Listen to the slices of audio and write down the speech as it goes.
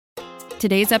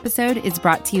Today's episode is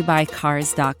brought to you by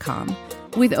Cars.com.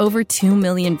 With over 2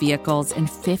 million vehicles and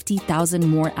 50,000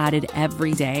 more added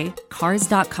every day,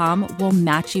 Cars.com will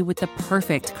match you with the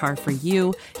perfect car for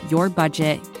you, your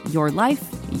budget, your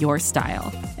life, your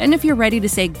style. And if you're ready to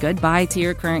say goodbye to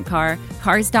your current car,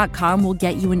 Cars.com will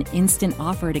get you an instant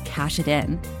offer to cash it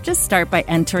in. Just start by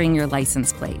entering your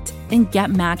license plate and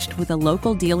get matched with a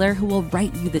local dealer who will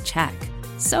write you the check.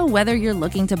 So whether you're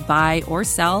looking to buy or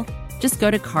sell, just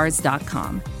go to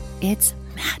Cars.com. It's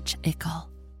magical.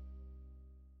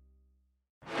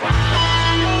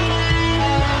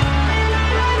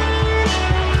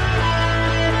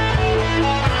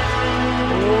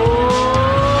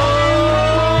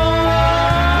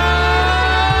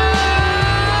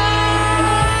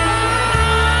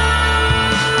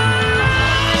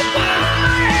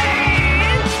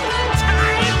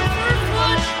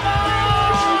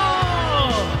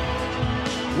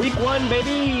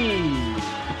 Baby,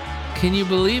 can you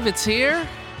believe it's here?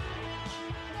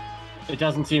 It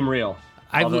doesn't seem real.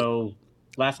 Although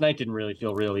last night didn't really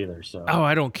feel real either. So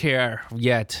I don't care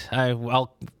yet.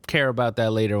 I'll care about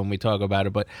that later when we talk about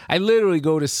it. But I literally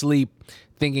go to sleep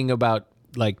thinking about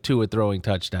like Tua throwing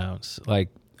touchdowns. Like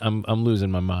I'm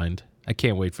losing my mind. I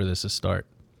can't wait for this to start.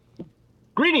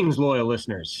 Greetings, loyal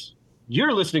listeners.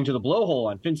 You're listening to the BlowHole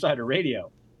on Finsider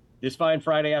Radio. This fine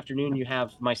Friday afternoon, you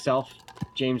have myself,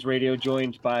 James Radio,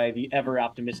 joined by the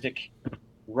ever-optimistic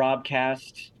Rob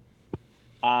Cast.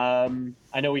 I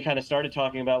know we kind of started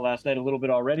talking about last night a little bit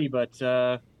already, but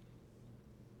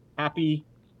happy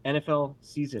NFL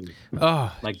season,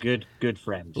 my good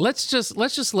friend. Let's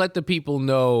just let the people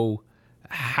know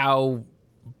how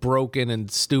broken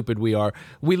and stupid we are.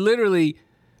 We literally...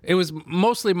 It was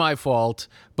mostly my fault,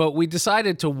 but we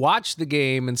decided to watch the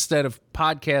game instead of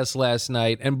podcast last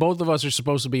night, and both of us are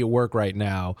supposed to be at work right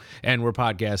now, and we're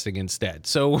podcasting instead.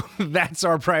 So that's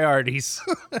our priorities.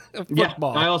 Yeah,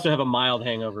 I also have a mild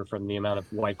hangover from the amount of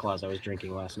White Claws I was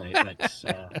drinking last night.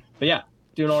 But yeah,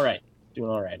 doing all right.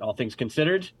 All things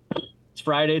considered, it's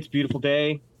Friday. It's a beautiful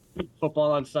day.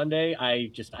 Football on Sunday.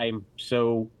 I'm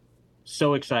so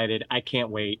excited. I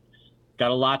can't wait. Got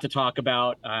a lot to talk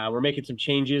about. We're making some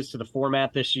changes to the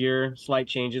format this year, slight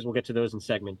changes. We'll get to those in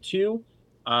segment 2.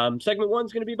 Segment 1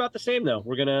 is going to be about the same, though.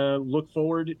 We're going to look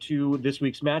forward to this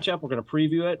week's matchup. We're going to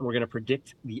preview it, and we're going to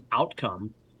predict the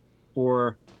outcome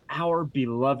for our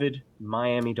beloved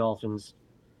Miami Dolphins,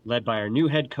 led by our new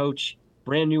head coach,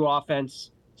 brand new offense,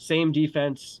 same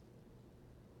defense.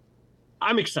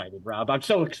 I'm excited, Rob. I'm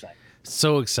so excited.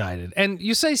 So excited. And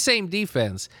you say same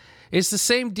defense. It's the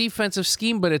same defensive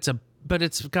scheme, but it's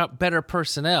got better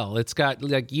personnel. It's got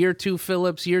like year 2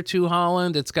 Phillips, year 2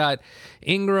 Holland. It's got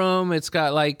Ingram. It's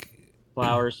got like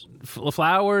Flowers.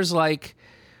 Like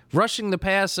rushing the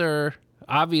passer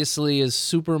obviously is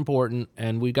super important,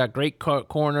 and we got great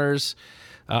corners.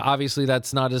 Obviously,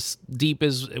 that's not as deep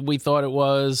as we thought it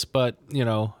was, but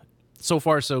so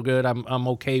far so good. I'm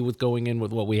okay with going in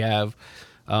with what we have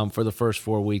for the first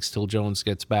 4 weeks till Jones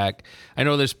gets back. I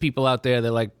know there's people out there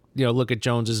that look at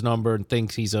Jones's number and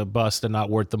thinks he's a bust and not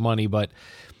worth the money, but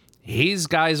his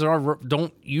guys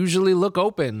don't usually look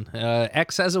open.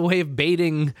 X has a way of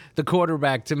baiting the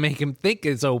quarterback to make him think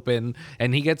it's open,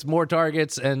 and he gets more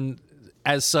targets and,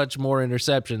 as such, more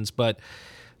interceptions. But,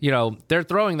 they're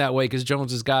throwing that way because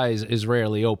Jones's guys is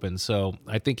rarely open. So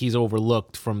I think he's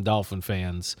overlooked from Dolphin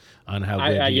fans on how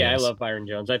good he is. I love Byron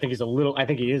Jones. I think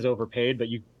he is overpaid, but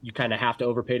you kind of have to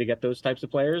overpay to get those types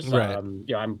of players. Right.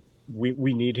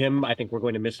 We need him. I think we're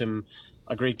going to miss him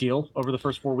a great deal over the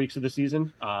first 4 weeks of the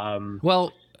season.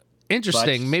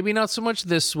 Interesting. Maybe not so much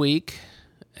this week,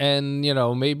 and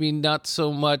maybe not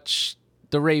so much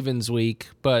the Ravens week,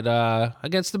 but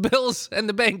against the Bills and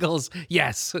the Bengals,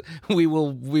 yes, we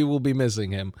will be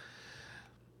missing him.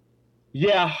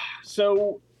 Yeah.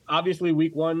 So obviously,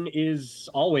 week 1 is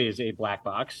always a black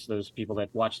box. Those people that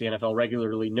watch the NFL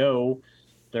regularly know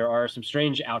there are some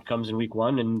strange outcomes in week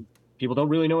 1, and people don't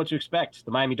really know what to expect.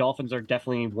 The Miami Dolphins are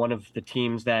definitely one of the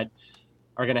teams that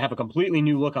are going to have a completely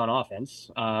new look on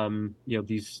offense.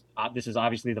 This is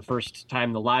obviously the first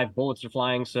time the live bullets are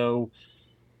flying, so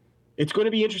it's going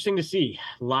to be interesting to see.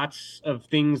 Lots of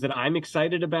things that I'm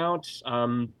excited about.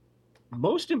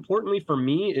 Most importantly for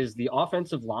me is the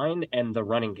offensive line and the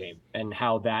running game and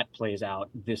how that plays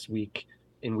out this week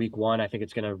in week 1. I think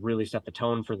it's going to really set the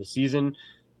tone for the season.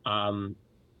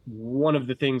 One of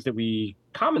the things that we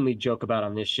commonly joke about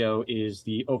on this show is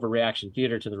the overreaction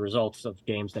theater to the results of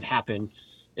games that happen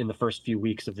in the first few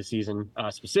weeks of the season,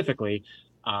 specifically.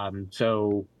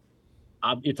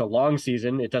 It's a long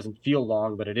season. It doesn't feel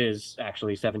long, but it is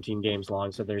actually 17 games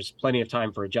long. So there's plenty of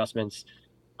time for adjustments.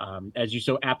 As you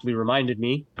so aptly reminded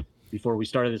me, before we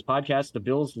started this podcast, the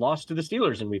Bills lost to the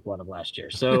Steelers in week 1 of last year.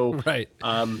 So Right.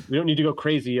 We don't need to go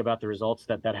crazy about the results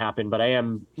that happened, but I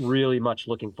am really much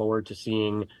looking forward to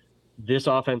seeing this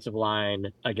offensive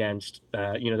line against,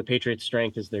 the Patriots'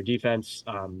 strength is their defense.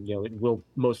 It will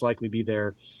most likely be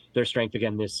their strength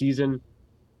again this season.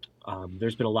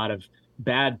 There's been a lot of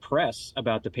bad press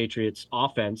about the Patriots'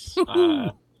 offense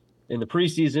in the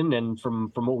preseason, and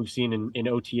from what we've seen in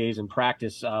OTAs and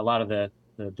practice, a lot of the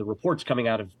reports coming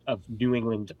out of New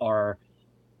England are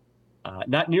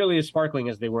not nearly as sparkling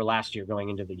as they were last year going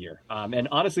into the year. And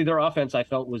honestly, their offense I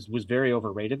felt was very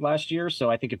overrated last year.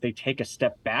 So I think if they take a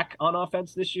step back on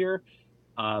offense this year,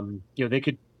 they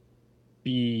could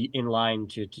be in line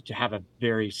to have a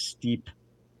very steep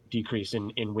decrease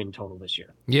in win total this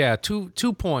year. Yeah,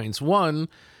 two points. One,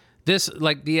 this,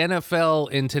 like the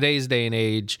NFL in today's day and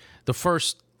age, the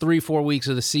first 3-4 weeks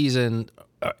of the season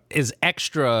is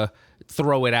extra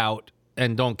throw it out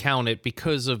and don't count it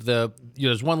because of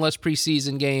there's one less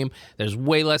preseason game. There's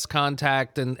way less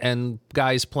contact and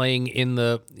guys playing in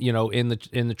the in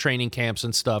the training camps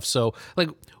and stuff. So like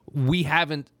we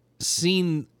haven't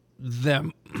seen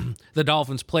them the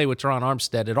Dolphins play with Teron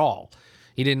Armstead at all.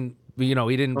 He didn't.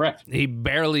 Correct. He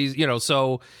barely.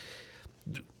 So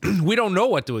we don't know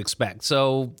what to expect.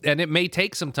 So and it may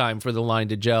take some time for the line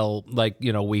to gel. Like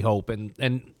we hope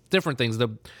and different things. The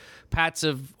Pats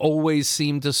have always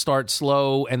seemed to start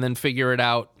slow and then figure it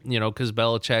out, because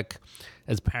Belichick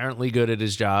is apparently good at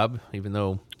his job, even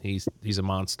though he's a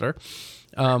monster.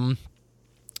 The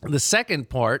second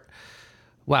part,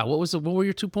 wow, what were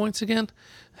your 2 points again?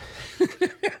 I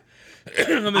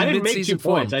didn't make 2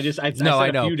 points. I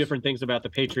said a few different things about the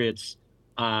Patriots.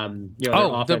 Their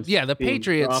offense, the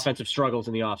Patriots, their offensive struggles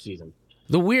in the offseason.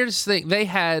 The weirdest thing they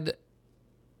had,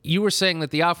 you were saying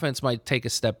that the offense might take a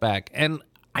step back, and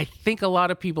I think a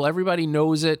lot of people, everybody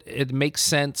knows it. It makes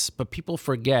sense, but people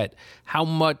forget how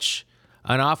much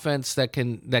an offense that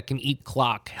can eat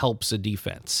clock helps a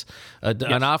defense.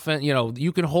 An offense,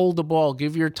 you can hold the ball,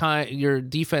 give your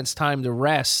defense time to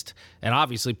rest, and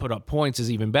obviously put up points is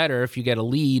even better. If you get a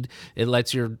lead, it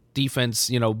lets your defense,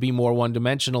 be more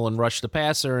one-dimensional and rush the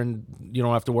passer, and you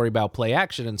don't have to worry about play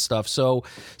action and stuff. So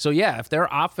yeah, if their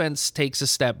offense takes a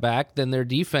step back, then their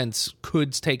defense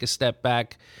could take a step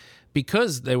back.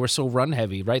 Because they were so run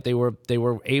heavy, right? They were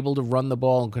able to run the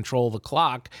ball and control the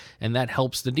clock, and that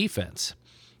helps the defense.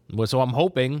 So I'm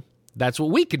hoping that's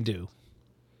what we can do.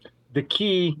 The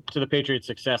key to the Patriots'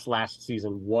 success last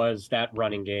season was that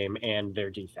running game and their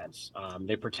defense.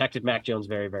 They protected Mac Jones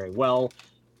very, very well.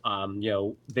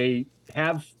 They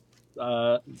have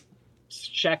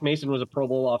Shaq Mason was a Pro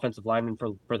Bowl offensive lineman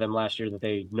for them last year that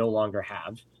they no longer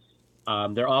have.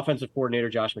 Their offensive coordinator,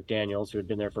 Josh McDaniels, who had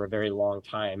been there for a very long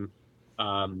time,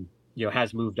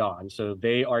 has moved on. So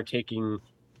they are taking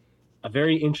a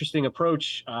very interesting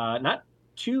approach, not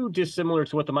too dissimilar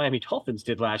to what the Miami Dolphins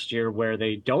did last year, where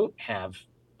they don't have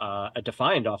a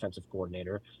defined offensive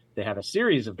coordinator. They have a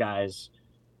series of guys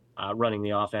running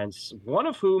the offense, one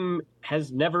of whom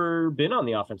has never been on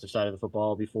the offensive side of the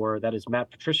football before. That is Matt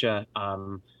Patricia.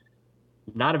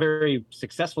 Not a very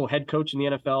successful head coach in the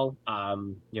NFL.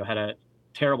 Had a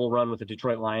terrible run with the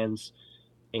Detroit Lions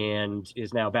and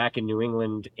is now back in New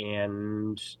England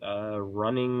and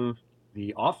running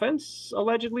the offense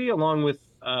allegedly, along with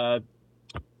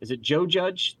is it Joe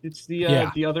Judge? It's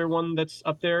the other one that's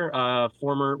up there.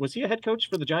 Was he a head coach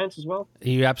for the Giants as well?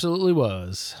 He absolutely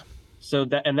was. So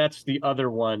that's the other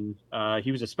one.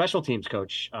 He was a special teams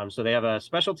coach. So they have a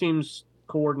special teams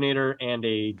coordinator and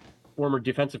a former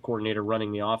defensive coordinator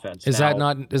running the offense. Is that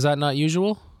not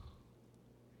usual?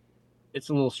 It's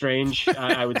a little strange,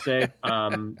 I would say.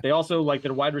 They also, like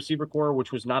their wide receiver core,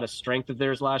 which was not a strength of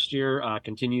theirs last year,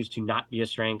 continues to not be a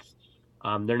strength.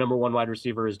 Their number one wide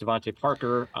receiver is Devontae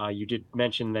Parker. You did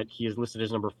mention that he is listed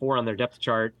as number 4 on their depth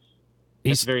chart.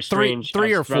 He's very strange.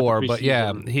 Three or 4, but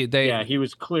yeah, he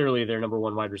was clearly their number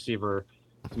 1 wide receiver.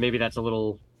 So maybe that's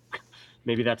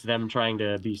them trying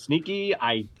to be sneaky.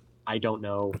 I don't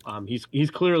know.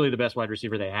 He's clearly the best wide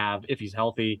receiver they have if he's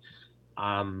healthy.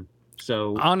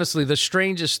 So honestly, the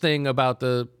strangest thing about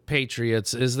the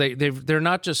Patriots is they're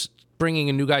not just bringing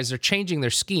in new guys; they're changing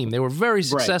their scheme. They were very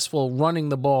successful running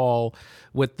the ball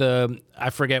with I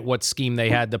forget what scheme they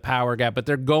had, the power gap, but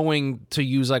they're going to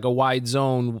use like a wide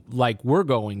zone like we're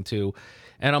going to,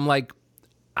 and I'm like,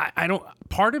 I don't.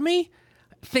 Part of me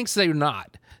thinks they're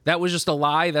not. That was just a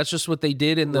lie. That's just what they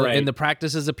did in the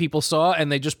practices that people saw,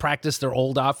 and they just practiced their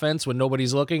old offense when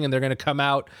nobody's looking, and they're going to come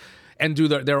out and do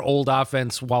their old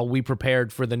offense while we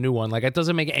prepared for the new one. Like, it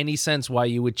doesn't make any sense why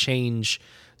you would change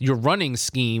your running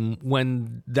scheme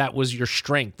when that was your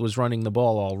strength, was running the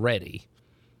ball already.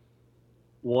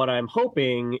 what I'm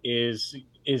hoping is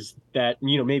that,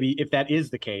 maybe if that is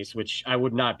the case, which I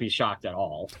would not be shocked at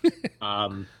all,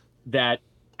 that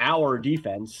our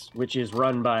defense, which is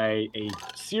run by a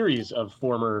series of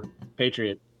former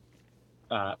Patriot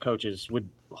coaches, would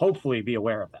hopefully be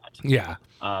aware of that. Yeah.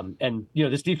 And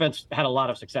this defense had a lot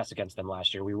of success against them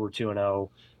last year. We were 2-0,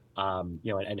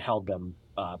 and held them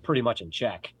pretty much in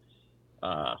check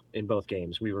in both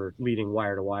games. We were leading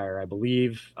wire to wire, I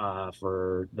believe,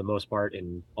 for the most part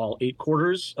in all 8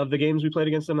 quarters of the games we played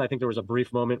against them. I think there was a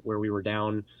brief moment where we were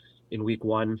down in week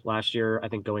 1 last year, I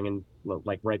think going in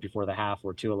like right before the half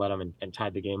where Tua led them and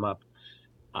tied the game up.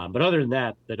 But other than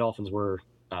that, the Dolphins were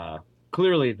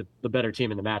clearly the better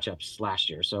team in the matchups last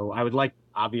year. So I would like,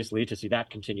 obviously, to see that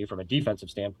continue from a defensive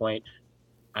standpoint.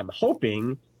 I'm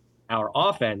hoping our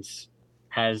offense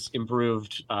has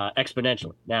improved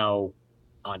exponentially. Now,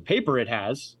 on paper, it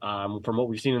has. From what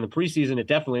we've seen in the preseason, it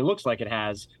definitely looks like it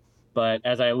has. But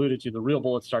as I alluded to, the real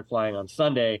bullets start flying on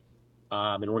Sunday,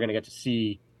 and we're going to get to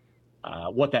see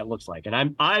what that looks like.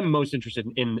 And I'm most interested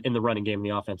in the running game and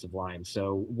the offensive line.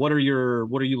 So what are you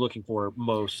looking for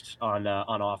most on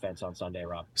offense on Sunday,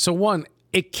 Rob? So one,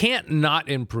 it can't not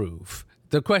improve.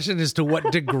 The question is, to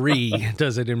what degree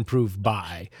does it improve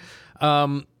by?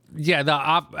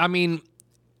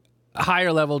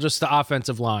 Higher level, just the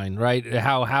offensive line, right?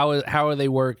 How are they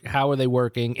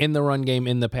working in the run game,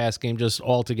 in the pass game, just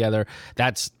all together?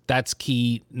 That's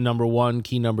key number 1,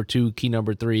 key number 2, key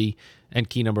number 3, and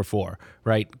key number 4,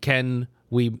 right? Can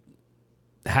we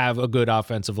have a good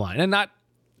offensive line? And not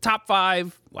top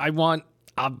 5. I want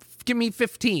give me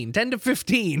 10 to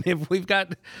 15. If we've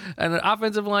got an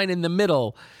offensive line in the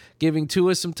middle, giving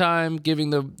Tua some time,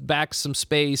 giving the backs some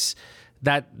space,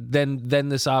 that then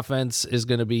this offense is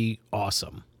going to be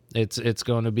awesome. It's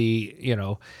going to be,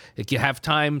 if you have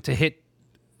time to hit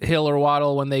Hill or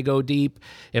Waddle when they go deep,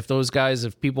 if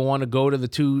people want to go to the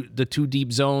two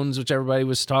deep zones, which everybody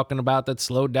was talking about, that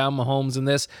slowed down Mahomes in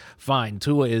this, fine.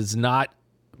 Tua is not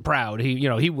proud.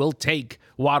 He will take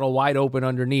Waddle wide open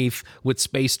underneath with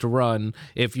space to run.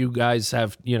 If you guys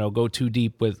have, go too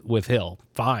deep with Hill,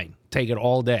 fine. Take it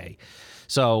all day.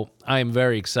 So I am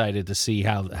very excited to see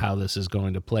how this is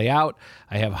going to play out.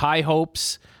 I have high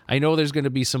hopes. I know there's going to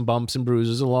be some bumps and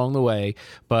bruises along the way,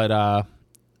 but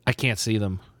I can't see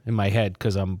them in my head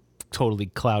because I'm totally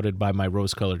clouded by my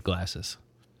rose-colored glasses.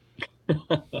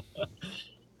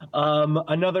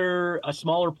 A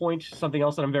smaller point, something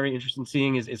else that I'm very interested in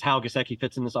seeing is how Gesicki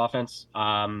fits in this offense.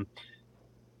 The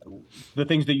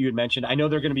things that you had mentioned, I know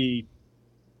they're going to be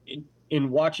in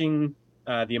watching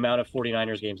the amount of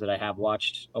 49ers games that I have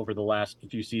watched over the last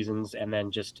few seasons, and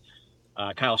then just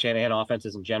Kyle Shanahan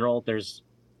offenses in general. There's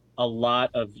a lot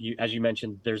of, as you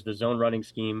mentioned, there's the zone running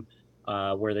scheme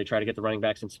where they try to get the running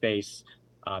backs in space,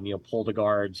 pull the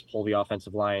guards, pull the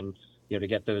offensive line, to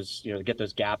get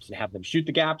those gaps and have them shoot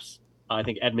the gaps. I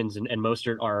think Edmonds and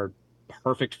Mostert are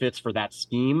perfect fits for that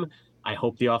scheme. I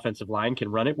hope the offensive line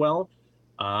can run it well.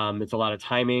 It's a lot of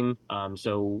timing,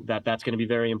 so that's going to be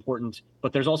very important.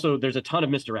 But there's a ton of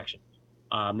misdirection.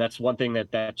 That's one thing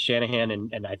that Shanahan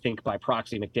and I think by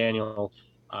proxy McDaniel,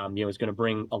 is going to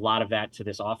bring a lot of that to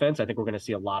this offense. I think we're going to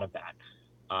see a lot of that.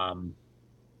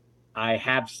 I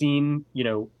have seen,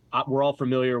 we're all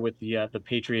familiar with the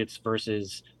Patriots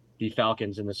versus the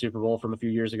Falcons in the Super Bowl from a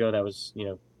few years ago. That was,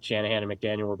 Shanahan and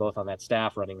McDaniel were both on that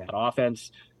staff running that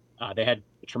offense. They had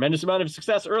a tremendous amount of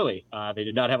success early. They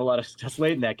did not have a lot of success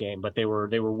late in that game, but they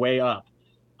were way up.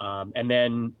 And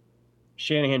then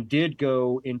Shanahan did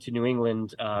go into New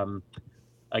England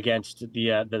against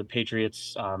the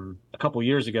Patriots a couple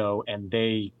years ago, and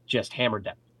they just hammered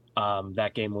them.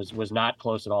 That game was not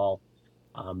close at all.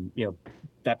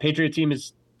 That Patriot team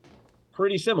is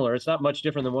pretty similar. It's not much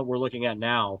different than what we're looking at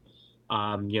now.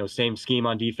 Same scheme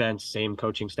on defense, same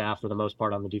coaching staff for the most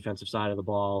part on the defensive side of the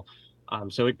ball.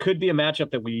 So it could be a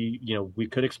matchup that we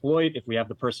could exploit if we have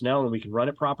the personnel and we can run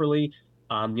it properly.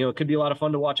 It could be a lot of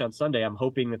fun to watch on Sunday. I'm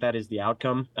hoping that is the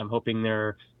outcome. I'm hoping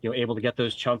they're, able to get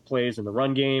those chunk plays in the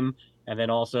run game, and then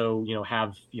also,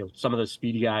 have, some of those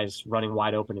speedy guys running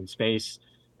wide open in space.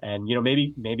 And,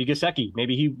 maybe Gesicki,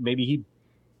 maybe he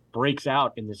breaks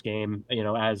out in this game,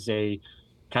 as a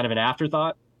kind of an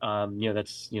afterthought.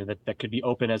 That could be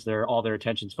open as all their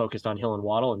attention's focused on Hill and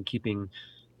Waddle and keeping,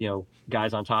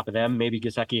 guys on top of them. Maybe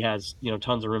Gesicki has,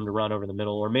 tons of room to run over the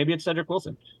middle, or maybe it's Cedric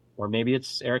Wilson, or maybe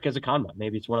it's Eric Ezekanma.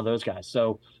 Maybe it's one of those guys.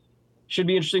 So should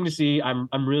be interesting to see. I'm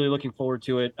really looking forward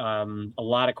to it. A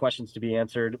lot of questions to be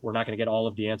answered. We're not going to get all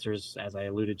of the answers, as I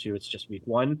alluded to. It's just week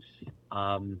 1.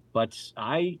 But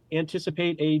I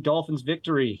anticipate a Dolphins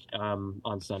victory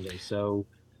on Sunday. So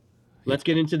let's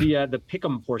get into the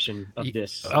pick'em portion of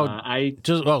this.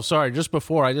 Just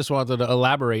before, I just wanted to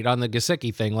elaborate on the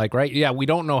Gesicki thing. Like, right? Yeah, we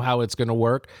don't know how it's going to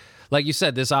work. Like you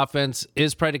said, this offense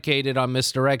is predicated on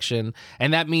misdirection,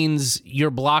 and that means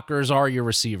your blockers are your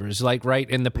receivers. Like, right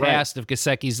in the past, if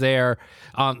Gesicki's there,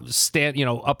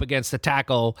 up against the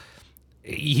tackle,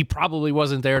 he probably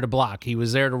wasn't there to block. He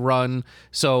was there to run.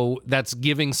 So that's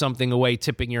giving something away,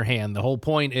 tipping your hand. The whole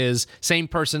point is same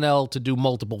personnel to do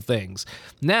multiple things.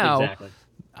 Now, exactly.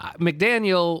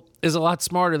 McDaniel is a lot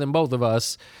smarter than both of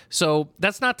us. So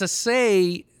that's not to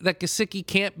say that Gesicki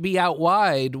can't be out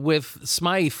wide with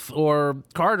Smythe or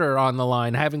Carter on the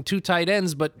line, having two tight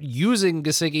ends, but using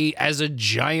Gesicki as a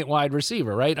giant wide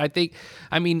receiver, right?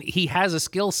 He has a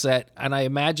skill set, and I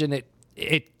imagine it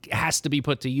has to be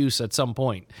put to use at some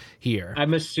point here.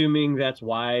 I'm assuming that's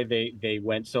why they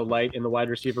went so light in the wide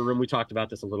receiver room. We talked about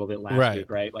this a little bit last week,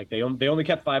 right? Like they only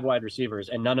kept 5 wide receivers,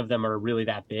 and none of them are really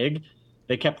that big.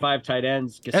 They kept 5 tight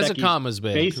ends. Ezekanma's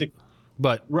big,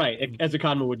 but right,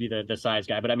 Ezekanma would be the size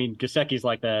guy. But I mean, Gesicki's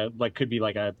could be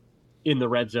like a in the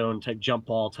red zone type jump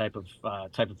ball type of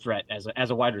threat as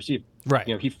a wide receiver. Right.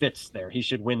 He fits there. He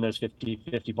should win those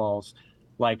 50-50 balls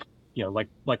like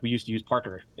we used to use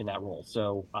Parker in that role.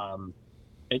 So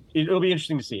it'll be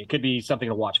interesting to see. It could be something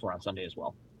to watch for on Sunday as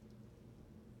well.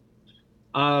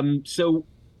 So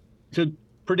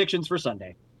predictions for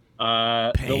Sunday.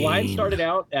 The line started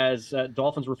out as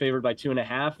Dolphins were favored by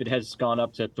 2.5. It has gone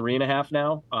up to 3.5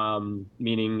 now,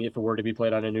 meaning if it were to be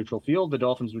played on a neutral field, the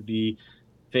Dolphins would be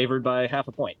favored by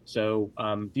 0.5 point. So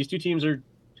these two teams are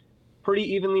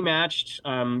pretty evenly matched.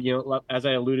 As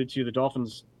I alluded to, the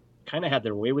Dolphins kind of had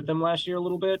their way with them last year a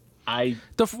little bit.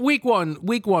 The week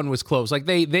one was close. Like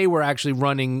they were actually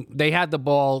running. They had the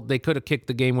ball. They could have kicked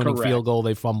the game-winning field goal.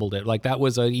 They fumbled it. Like that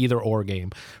was an either-or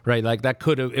game, right? Like that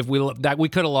could have we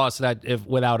could have lost that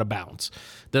without a bounce.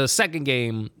 The second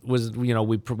game was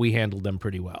we handled them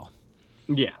pretty well.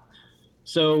 Yeah.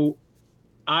 So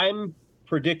I'm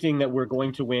predicting that we're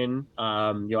going to win.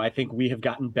 I think we have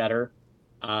gotten better.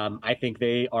 I think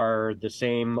they are the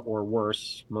same or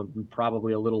worse,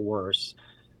 probably a little worse.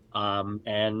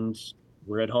 And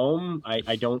we're at home.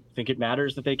 I don't think it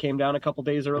matters that they came down a couple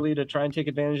days early to try and take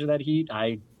advantage of that heat.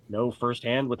 I know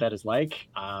firsthand what that is like.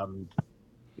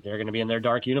 They're going to be in their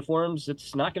dark uniforms.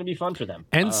 It's not going to be fun for them.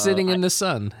 And sitting in the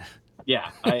sun.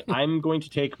 Yeah, I'm going to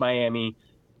take Miami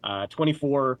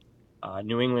 24,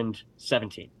 New England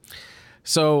 17.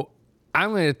 So I'm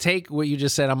going to take what you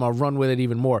just said. I'm going to run with it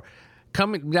even more.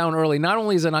 Coming down early, not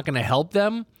only is it not going to help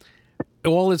them,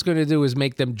 all it's going to do is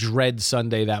make them dread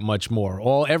Sunday that much more.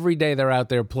 Every day they're out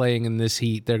there playing in this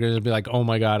heat, they're going to be like, oh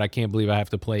my God, I can't believe I have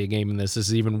to play a game in this. This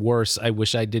is even worse. I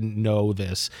wish I didn't know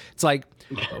this. It's like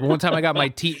one time I got my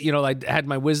teeth, I had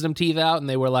my wisdom teeth out, and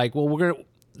they were like, well,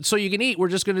 so you can eat. We're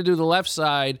just going to do the left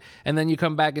side, and then you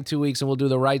come back in 2 weeks and we'll do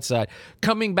the right side.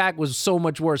 Coming back was so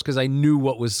much worse because I knew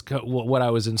what I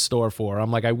was in store for.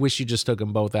 I'm like, I wish you just took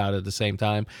them both out at the same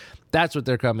time. That's what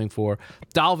they're coming for.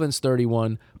 Dolphins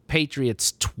 31,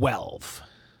 Patriots 12.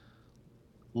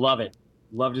 Love it.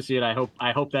 Love to see it. I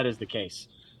hope that is the case.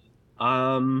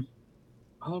 All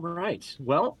right.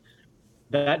 Well,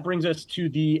 that brings us to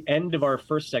the end of our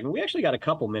first segment. We actually got a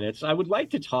couple minutes. I would like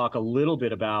to talk a little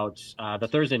bit about the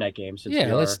Thursday night game since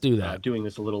let's do that. Doing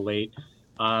this a little late.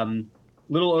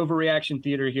 Little overreaction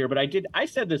theater here, but I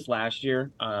said this last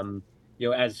year.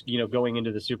 Going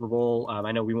into the Super Bowl,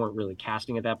 I know we weren't really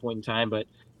casting at that point in time, but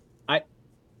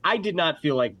I did not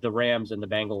feel like the Rams and the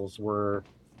Bengals were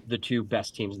the two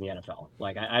best teams in the NFL.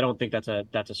 Like I don't think that's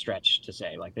a stretch to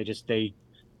say. Like they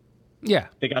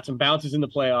got some bounces in the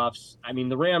playoffs. I mean,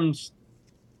 the Rams.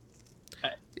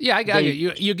 Yeah, I got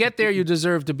you. You get there, you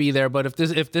deserve to be there. But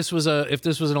if this was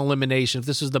an elimination, if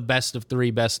this was the best of 3,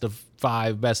 best of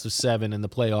 5, best of 7 in the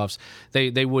playoffs,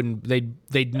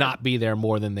 they'd not be there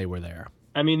more than they were there.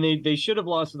 I mean, they should have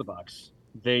lost to the Bucs.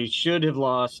 They should have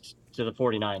lost to the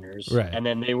 49ers, right? And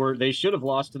then they should have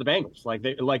lost to the Bengals.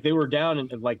 They were down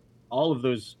and like all of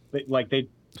those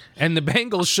And the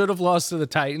Bengals should have lost to the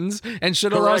Titans and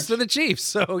should have lost to the Chiefs.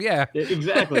 So, yeah.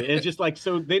 Exactly. It's just like,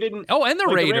 so they didn't. Oh, and the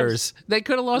Raiders. They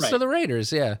could have lost to the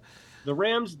Raiders, yeah. The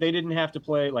Rams, they didn't have to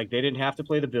play. They didn't have to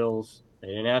play the Bills. They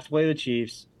didn't have to play the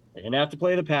Chiefs. They didn't have to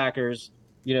play the Packers,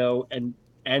 and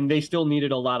they still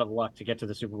needed a lot of luck to get to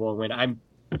the Super Bowl and win.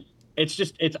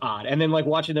 It's odd. And then,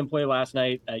 watching them play last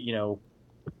night,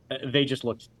 they just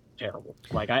looked terrible.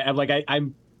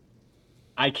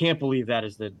 I can't believe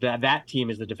that team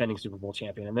is the defending Super Bowl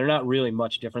champion, and they're not really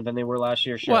much different than they were last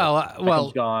year. Sure,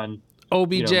 well, gone.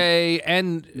 OBJ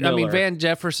and Miller. I mean Van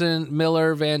Jefferson.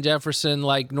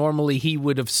 Like normally he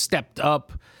would have stepped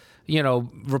up,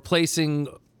 replacing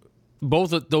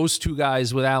both of those two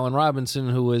guys with Allen Robinson,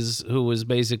 who was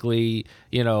basically,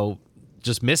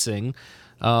 just missing.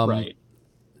 Right.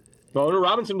 Well,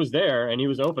 Robinson was there, and he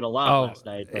was open a lot last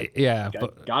night. But yeah,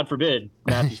 God forbid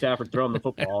Matthew Stafford throw him the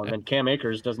football, and then Cam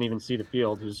Akers doesn't even see the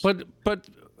field.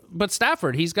 But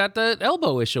Stafford, he's got the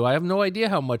elbow issue. I have no idea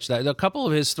how much that. A couple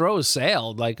of his throws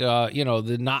sailed, a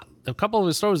couple of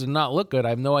his throws did not look good. I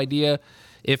have no idea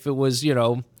if it was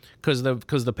because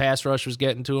the pass rush was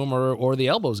getting to him or the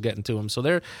elbows getting to him. So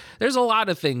there's a lot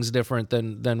of things different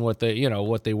than what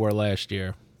they were last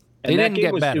year. They didn't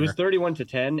get better. It was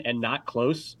 31-10 and not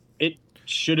close. It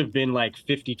should have been like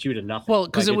 52-0. Well,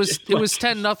 because it was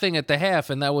 10-0 at the half,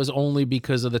 and that was only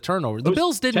because of the turnover. The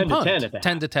Bills didn't punt.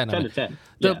 10-10.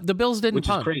 The Bills didn't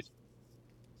punt. Which is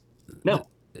crazy. No.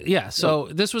 Yeah. So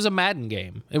this was a Madden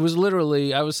game. It was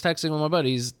literally. I was texting with my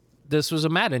buddies. This was a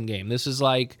Madden game. This is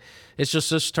like it's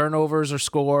just turnovers or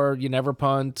score. You never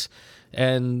punt.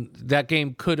 And that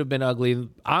game could have been ugly.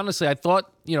 Honestly, I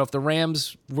thought, if the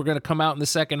Rams were going to come out in the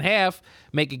second half,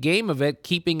 make a game of it,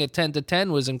 keeping it 10-10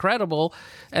 was incredible,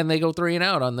 and they go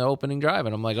 3-and-out on the opening drive.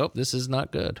 And I'm like, oh, this is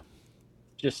not good.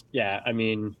 It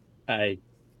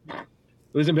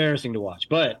was embarrassing to watch.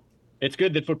 But it's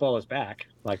good that football is back.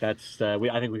 Like, that's I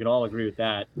think we can all agree with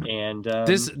that. And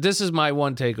this is my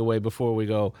one takeaway before we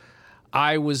go.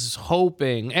 I was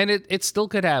hoping, and it still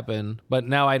could happen, but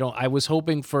now I don't. I was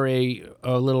hoping for a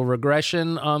little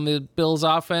regression on the Bills'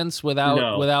 offense without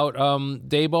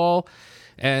Daboll,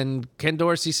 and Ken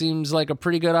Dorsey seems like a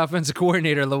pretty good offensive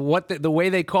coordinator. The way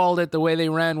they called it, the way they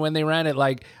ran when they ran it,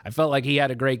 like I felt like he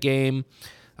had a great game,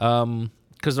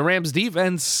 because the Rams'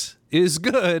 defense is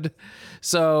good,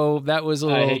 so that was a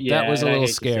little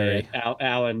scary.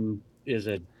 Allen is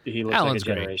he looks Allen's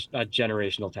like a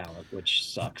generational talent, which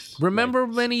sucks. Remember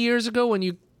many years ago when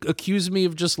you accused me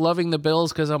of just loving the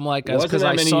Bills because I'm like, because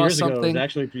I saw something.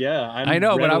 Actually, yeah, I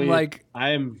know, but I'm like,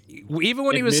 even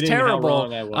when he was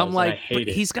terrible, I'm like, but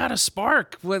he's got a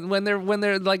spark when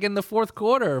they're like in the fourth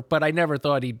quarter. But I never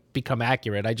thought he'd become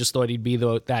accurate. I just thought he'd be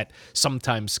that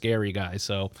sometimes scary guy.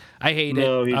 So I hate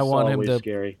it. He's I want him to.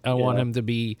 Scary. I want him to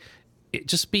be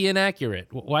inaccurate.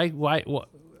 Why?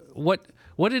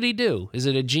 What did he do? Is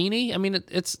it a genie? I mean,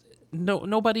 it's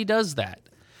nobody does that.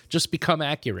 Just become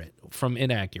accurate from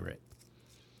inaccurate.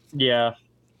 Yeah,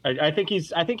 I think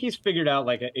he's figured out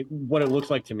like what it looks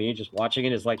like to me. Just watching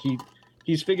it is like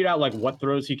he's figured out like what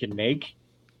throws he can make,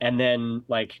 and then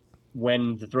like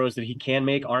when the throws that he can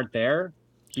make aren't there,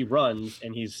 he runs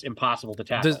and he's impossible to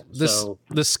tackle.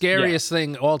 The scariest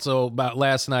thing also about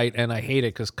last night, and I hate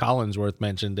it because Collinsworth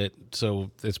mentioned it, so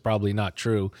it's probably not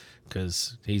true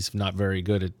because he's not very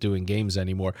good at doing games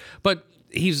anymore. But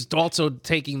he's also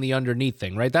taking the underneath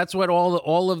thing, right? That's what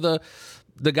all of the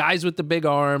guys with the big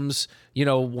arms,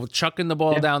 chucking the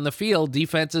ball down the field.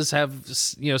 Defenses have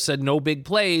said no big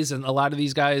plays, and a lot of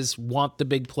these guys want the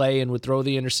big play and would throw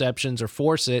the interceptions or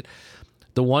force it.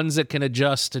 The ones that can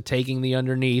adjust to taking the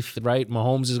underneath, right?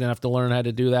 Mahomes is going to have to learn how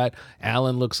to do that.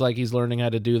 Allen looks like he's learning how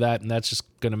to do that, and that's just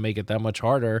going to make it that much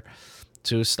harder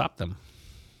to stop them.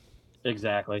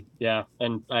 Exactly. Yeah.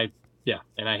 And I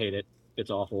hate it. It's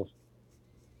awful.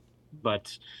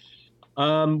 But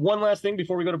one last thing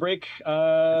before we go to break.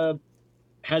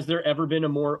 Has there ever been a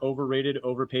more overrated,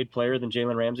 overpaid player than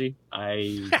Jalen Ramsey?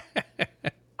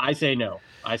 I say no.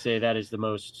 I say that is the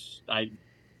most.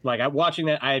 Watching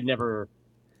that, I have never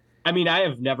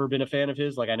been a fan of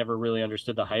his. Like, I never really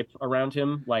understood the hype around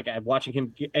him. Like, I'm watching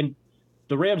him, and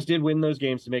the Rams did win those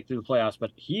games to make through the playoffs,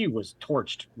 but he was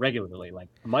torched regularly. Like,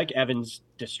 Mike Evans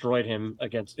destroyed him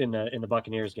in the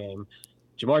Buccaneers game.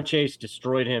 Jamar Chase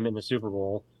destroyed him in the Super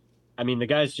Bowl. I mean, the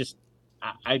guy's just,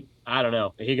 I don't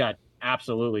know. He got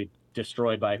absolutely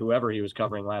destroyed by whoever he was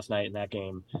covering last night in that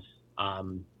game.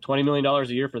 $20 million a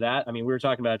year for that. I mean, we were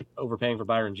talking about overpaying for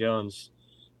Byron Jones.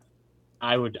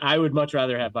 I would much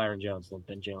rather have Byron Jones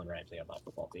than Jalen Ramsey on my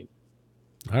football team.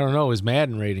 I don't know. His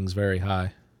Madden rating's very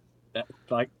high.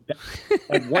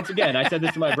 Once again, I said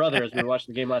this to my brother as we were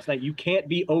watching the game last night. You can't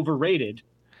be overrated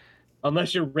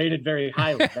unless you're rated very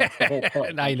highly. That's the whole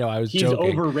point. I know. I was joking.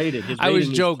 He's overrated. I was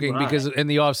joking because in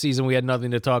the offseason we had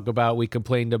nothing to talk about. We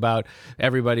complained about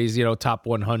everybody's top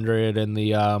 100 and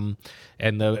the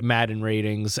Madden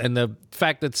ratings, and the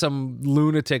fact that some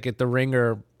lunatic at the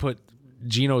Ringer put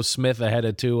Geno Smith ahead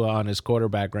of Tua on his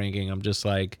quarterback ranking. I'm just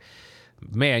like,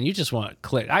 man, you just want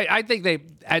click. I think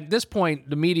at this point,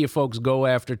 the media folks go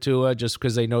after Tua just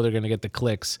because they know they're going to get the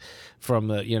clicks from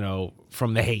the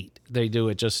hate. They do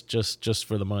it just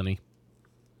for the money.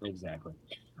 Exactly.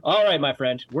 All right, my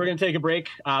friend, we're going to take a break.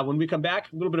 When we come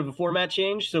back, a little bit of a format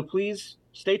change, so please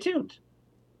stay tuned.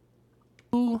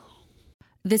 Ooh.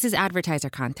 This is advertiser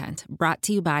content brought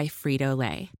to you by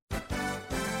Frito-Lay.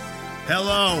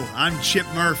 Hello, I'm Chip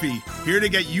Murphy, here to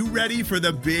get you ready for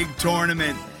the big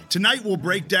tournament. Tonight we'll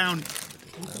break down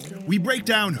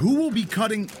who will be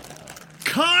cutting.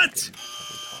 Cut!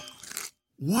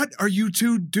 What are you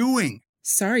two doing?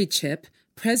 Sorry, Chip.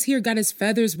 Prez here got his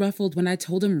feathers ruffled when I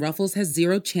told him Ruffles has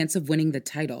zero chance of winning the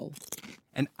title.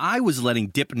 And I was letting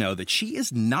Dip know that she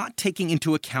is not taking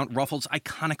into account Ruffles'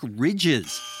 iconic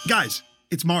ridges. Guys,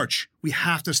 it's March. We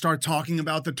have to start talking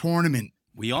about the tournament.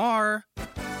 We are.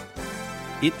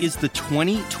 It is the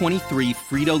 2023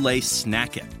 Frito-Lay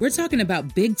Snack It. We're talking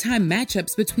about big-time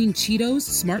matchups between Cheetos,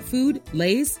 Smart Food,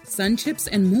 Lay's, Sun Chips,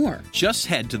 and more. Just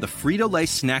head to the Frito-Lay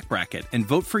Snack Bracket and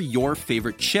vote for your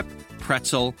favorite chip,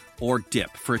 pretzel, or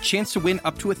dip for a chance to win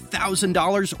up to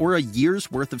 $1,000 or a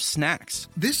year's worth of snacks.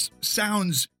 This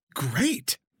sounds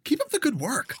great. Keep up the good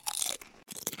work.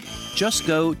 Just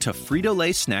go to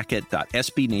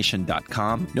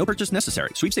fritolaysnackit.sbnation.com. No purchase necessary.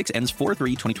 Sweepstakes ends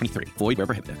 4/3/2023. Void where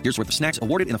prohibited. Here's worth of snacks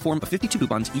awarded in the form of 52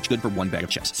 coupons, each good for one bag of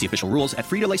chips. See official rules at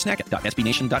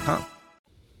fritolaysnackit.sbnation.com.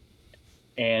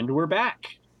 And we're back.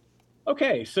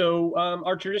 Okay, so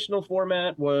our traditional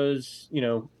format was,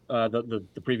 the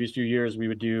previous few years we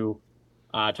would do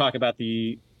talk about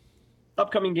the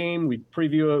upcoming game, we'd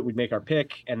preview it, we'd make our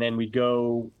pick, and then we'd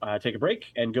go take a break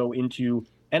and go into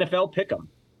NFL Pick'em.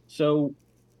 So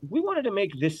we wanted to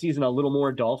make this season a little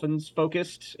more Dolphins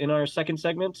focused in our second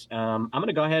segment. I'm going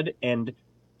to go ahead and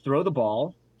throw the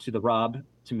ball to the Rob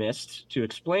to Mist to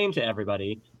explain to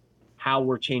everybody how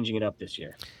we're changing it up this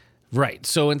year. Right.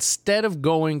 So instead of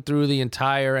going through the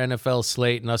entire NFL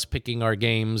slate and us picking our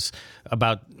games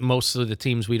about most of the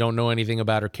teams we don't know anything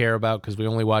about or care about because we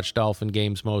only watch Dolphin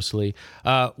games mostly,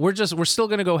 we're still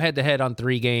going to go head to head on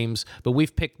 3 games, but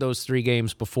we've picked those 3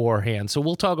 games beforehand. So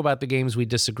we'll talk about the games we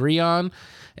disagree on,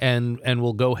 and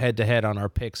we'll go head to head on our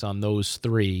picks on those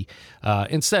 3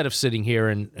 instead of sitting here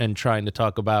and trying to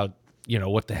talk about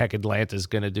what the heck Atlanta's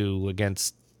going to do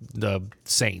against the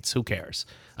Saints. Who cares?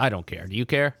 I don't care. Do you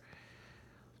care?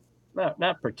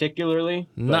 Not particularly.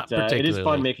 Not particularly. It is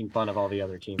fun making fun of all the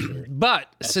other teams.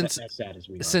 But as sad as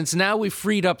we are. Since now we've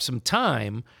freed up some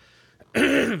time,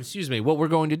 excuse me, what we're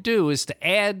going to do is to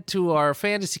add to our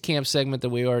fantasy camp segment that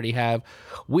we already have,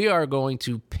 we are going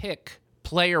to pick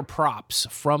player props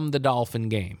from the Dolphin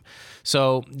game.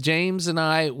 So James and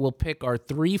I will pick our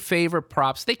 3 favorite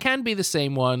props. They can be the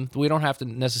same one. We don't have to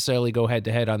necessarily go head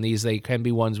to head on these. They can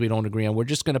be ones we don't agree on. We're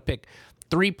just going to pick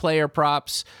 3 player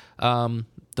props.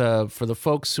 For the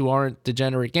folks who aren't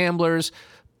degenerate gamblers,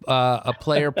 a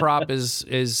player prop is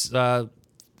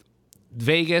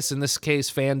Vegas. In this case,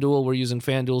 FanDuel. We're using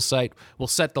FanDuel's site. We'll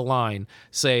set the line.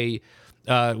 Say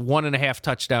 1.5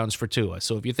 touchdowns for Tua.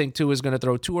 So if you think Tua is going to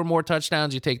throw 2 or more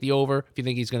touchdowns, you take the over. If you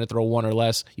think he's going to throw 1 or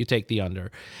less, you take the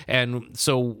under. And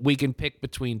so we can pick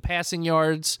between passing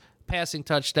yards, passing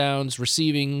touchdowns,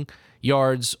 receiving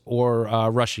yards, or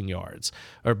rushing yards,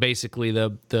 or basically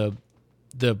the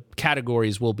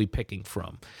categories we'll be picking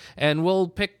from. And we'll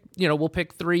pick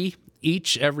 3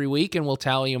 each every week, and we'll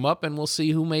tally them up, and we'll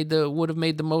see who would have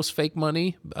made the most fake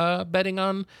money betting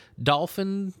on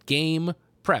Dolphin game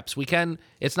preps.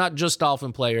 It's not just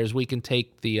Dolphin players. We can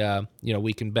take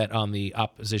we can bet on the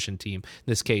opposition team. In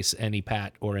this case, any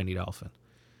Pat or any Dolphin.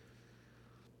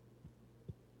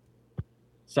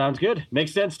 Sounds good.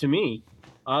 Makes sense to me.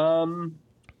 I'm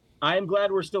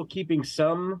glad we're still keeping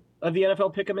some of the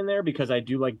NFL Pick'em in there because I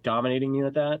do like dominating you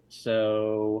at that.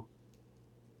 So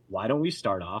why don't we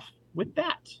start off with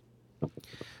that?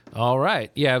 All right.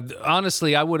 Yeah,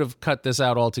 honestly, I would have cut this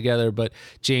out altogether, but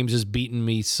James has beaten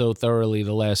me so thoroughly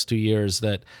the last 2 years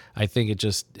that I think it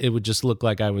would just look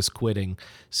like I was quitting.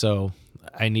 So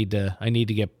I need to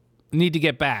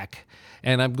get back,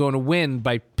 and I'm going to win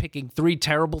by picking 3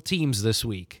 terrible teams this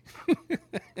week.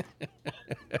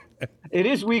 It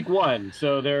is week 1,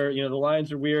 so the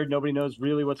lines are weird. Nobody knows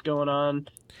really what's going on.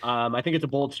 I think it's a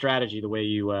bold strategy the way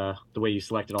you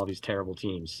selected all these terrible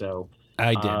teams. So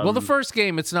I did. Well, the first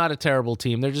game, it's not a terrible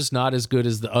team. They're just not as good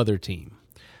as the other team.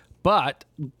 But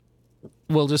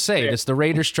we'll just say it's the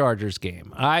Raiders-Chargers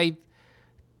game.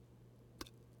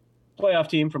 Playoff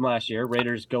team from last year.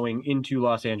 Raiders going into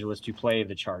Los Angeles to play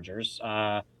the Chargers.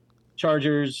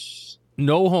 Chargers.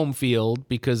 No home field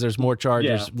because there's more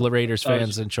Raiders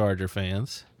fans than Charger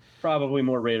fans. Probably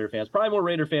more Raider fans. Probably more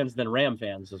Raider fans than Ram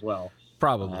fans as well.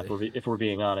 Probably. If we're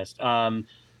being honest.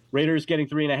 Raiders getting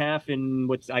 3.5 in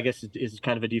what I guess is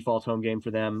kind of a default home game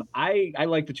for them. I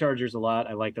like the Chargers a lot.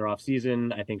 I like their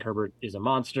offseason. I think Herbert is a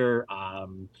monster. I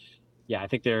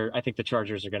think the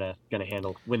Chargers are gonna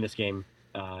win this game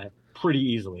pretty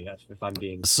easily, if I'm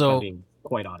being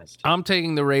quite honest. I'm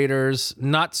taking the Raiders,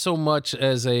 not so much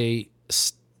as a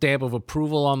stamp of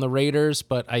approval on the Raiders,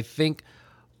 but I think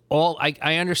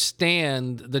I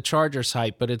understand the Chargers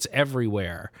hype, but it's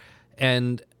everywhere.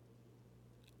 And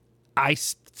I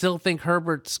still think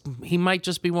he might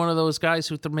just be one of those guys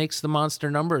who makes the monster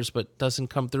numbers but doesn't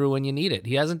come through when you need it.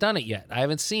 He hasn't done it yet. I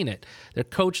haven't seen it. Their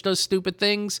coach does stupid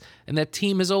things, and that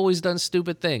team has always done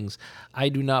stupid things. I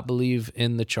do not believe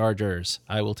in the Chargers.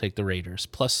 I will take the Raiders,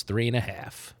 plus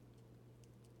 3.5.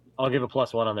 I'll give a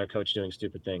 +1 on their coach doing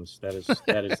stupid things. That is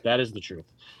the truth.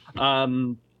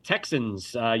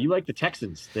 Texans, you like the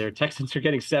Texans. Their Texans are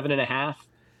getting 7.5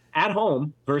 at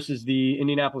home versus the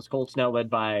Indianapolis Colts, now led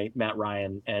by Matt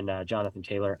Ryan and Jonathan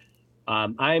Taylor.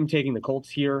 I am taking the Colts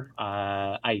here.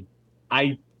 I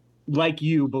like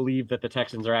you believe that the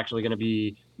Texans are actually going to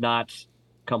be not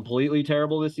completely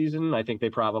terrible this season. I think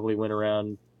they probably win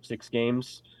around 6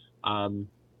 games.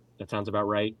 That sounds about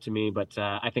right to me, but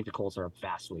I think the Colts are a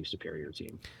vastly superior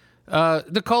team.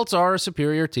 The Colts are a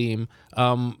superior team.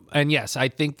 And yes, I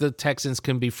think the Texans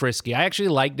can be frisky. I actually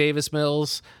like Davis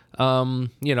Mills.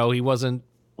 He wasn't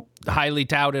highly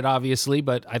touted, obviously,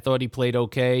 but I thought he played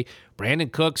okay. Brandon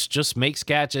Cooks just makes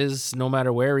catches no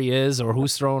matter where he is or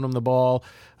who's throwing him the ball.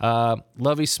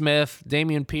 Lovie Smith,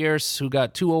 Damian Pierce, who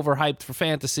got too overhyped for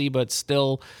fantasy, but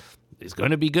still is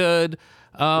going to be good.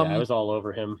 I was all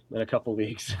over him in a couple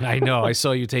leagues. I know. I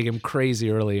saw you take him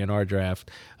crazy early in our draft.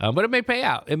 But it may pay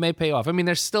out. It may pay off. I mean,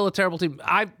 they're still a terrible team.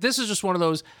 This is just one of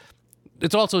those.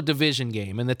 It's also a division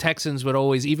game, and the Texans would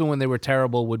always, even when they were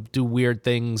terrible, would do weird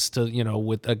things to,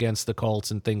 against the Colts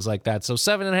and things like that. So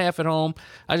 7.5 at home.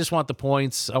 I just want the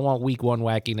points. I want week 1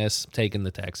 wackiness. I'm taking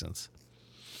the Texans.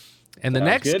 And the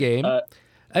next game,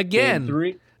 again, game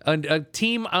 3. A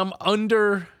team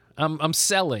I'm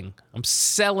selling. I'm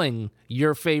selling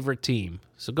your favorite team.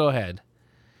 So go ahead.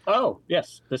 Oh,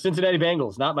 yes. The Cincinnati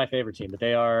Bengals, not my favorite team, but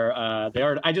they are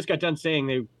I just got done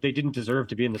saying they didn't deserve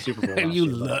to be in the Super Bowl. You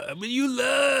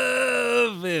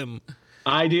love him.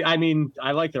 I do. I mean,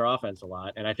 I like their offense a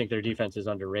lot, and I think their defense is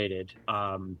underrated.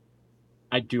 I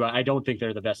don't think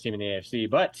they're the best team in the AFC,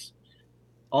 but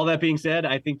all that being said,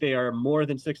 I think they are more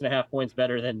than 6.5 points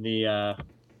better than the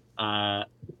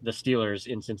Steelers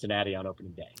in Cincinnati on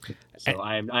opening day. So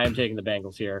I am taking the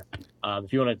Bengals here.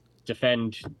 If you want to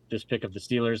defend this pick of the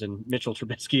Steelers and Mitchell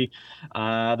Trubisky,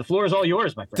 the floor is all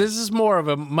yours, my friend. This is more of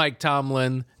a Mike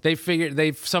Tomlin. They figured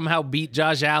they've somehow beat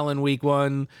Josh Allen week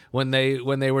 1 when they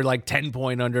were like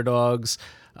 10-point underdogs.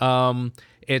 I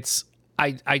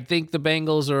think the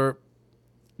Bengals are.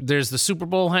 There's the Super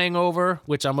Bowl hangover,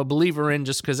 which I'm a believer in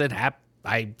just because it happened.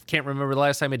 I can't remember the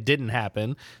last time it didn't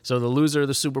happen. So the loser of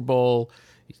the Super Bowl,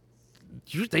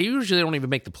 they usually don't even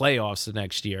make the playoffs the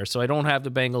next year. So I don't have the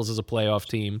Bengals as a playoff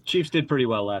team. Chiefs did pretty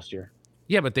well last year.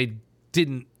 Yeah, but they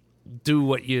didn't do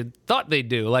what you thought they'd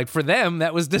do. Like for them,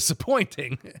 that was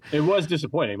disappointing. It was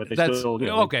disappointing, but they still did.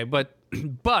 Okay, but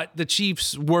the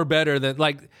Chiefs were better than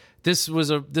this was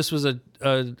a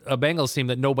Bengals team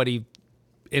that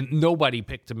nobody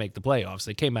picked to make the playoffs.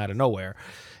 They came out of nowhere,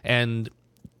 and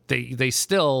they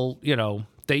still,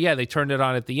 they turned it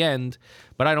on at the end,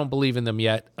 but I don't believe in them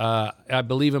yet. I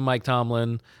believe in Mike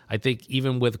Tomlin. I think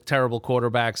even with terrible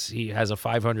quarterbacks, he has a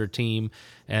 500 team,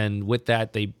 and with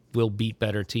that, they will beat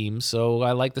better teams. So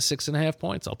I like the 6.5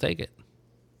 points. I'll take it.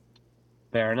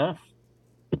 Fair enough.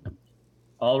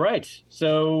 All right.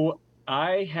 So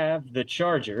I have the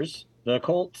Chargers, the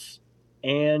Colts,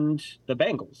 and the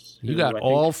Bengals. You got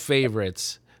all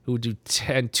favorites who do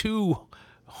 2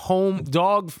 home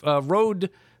dog road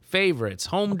favorites,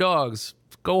 home dogs.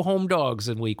 Go home dogs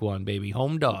in week 1, baby.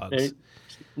 Home dogs.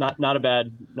 Not a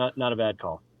bad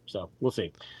call. So we'll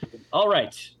see. All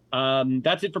right.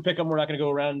 That's it for Pick'em. We're not going to go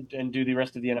around and do the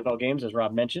rest of the NFL games, as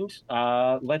Rob mentioned.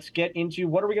 Let's get into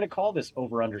what are we going to call this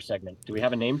over-under segment? Do we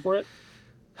have a name for it?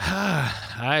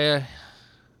 I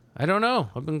don't know.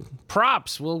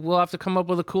 Props. We'll have to come up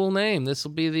with a cool name. This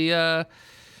will be the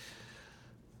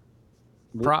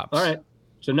props. All right.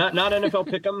 So not NFL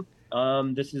Pick'em.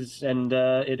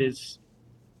 It is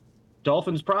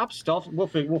Dolphins props. We'll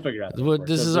figure out.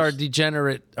 This is our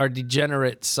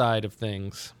degenerate side of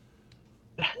things.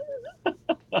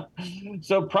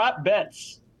 So prop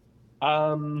bets.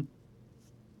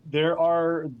 There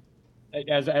are,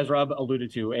 as Rob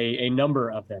alluded to, a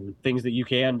number of them, things that you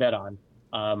can bet on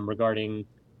regarding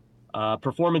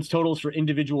performance totals for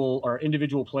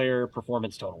individual player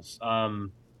performance totals.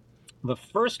 The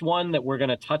first one that we're going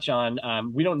to touch on,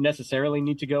 we don't necessarily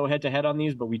need to go head-to-head on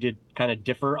these, but we did kind of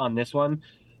differ on this one.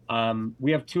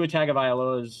 We have Tua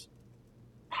Tagovailoa's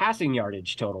passing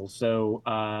yardage total. So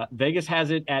Vegas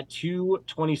has it at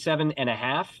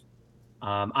 227.5.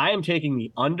 I am taking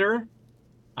the under.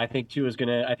 I think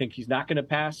he's not gonna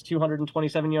pass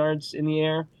 227 yards in the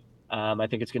air. I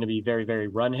think it's going to be very, very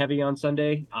run heavy on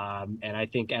Sunday. And I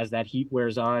think as that heat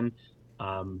wears on,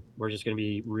 we're just going to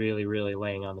be really, really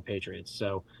laying on the Patriots.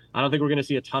 So I don't think we're going to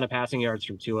see a ton of passing yards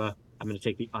from Tua. I'm going to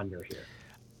take the under here.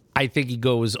 I think he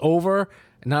goes over.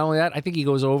 Not only that, I think he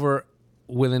goes over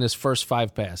within his first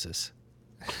 5 passes.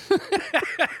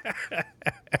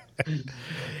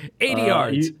 80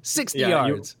 yards, 60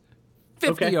 yards,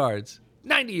 50 yards,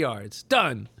 90 yards.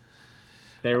 Done.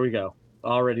 There we go.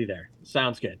 Already there.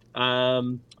 Sounds good.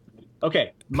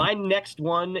 Okay, my next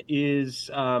one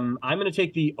is I'm going to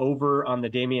take the over on the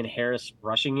Damian Harris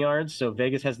rushing yards. So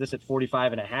Vegas has this at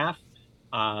 45.5.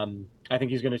 I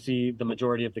think he's going to see the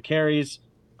majority of the carries.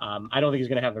 I don't think he's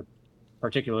going to have a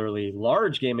particularly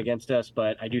large game against us,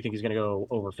 but I do think he's going to go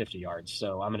over 50 yards.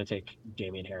 So I'm going to take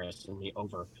Damian Harris in the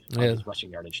over on his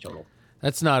rushing yardage total.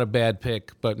 That's not a bad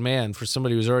pick, but man, for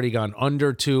somebody who's already gone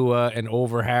under Tua and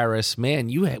over Harris,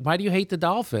 man, why do you hate the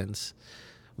Dolphins?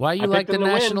 Why you like the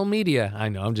national media? I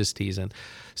know, I'm just teasing.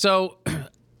 So,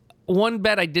 one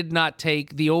bet I did not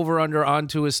take, the over-under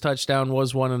onto his touchdown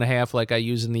was 1.5, like I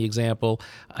used in the example.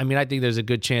 I mean, I think there's a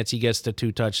good chance he gets to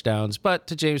 2 touchdowns. But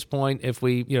to James' point, if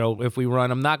we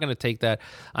run, I'm not going to take that.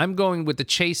 I'm going with the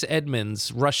Chase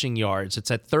Edmonds rushing yards. It's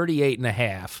at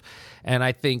 38.5, and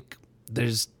I think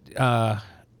there's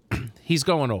he's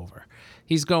going over.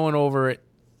 He's going over it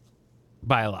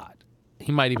by a lot.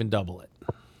 He might even double it.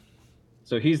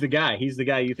 So he's the guy. He's the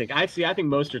guy you think. I think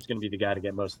Mostert's going to be the guy to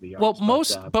get most of the yards. Well,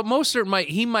 but Mostert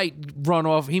might run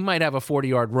off. He might have a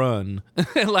 40-yard run.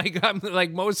 like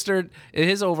Mostert,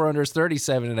 his over/under is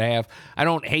 37.5. I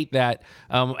don't hate that.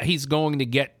 He's going to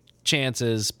get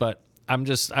chances, but I'm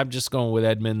just going with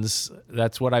Edmonds.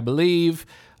 That's what I believe.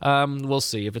 We'll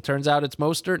see. If it turns out it's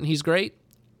Mostert and he's great,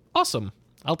 awesome.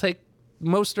 I'll take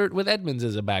Mostert with Edmonds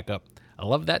as a backup. I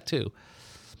love that too.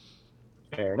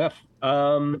 Fair enough.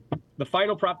 The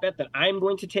final prop bet that I'm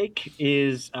going to take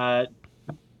is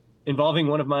involving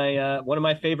one of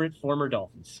my favorite former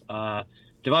Dolphins,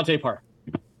 Devontae Parker.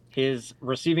 His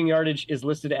receiving yardage is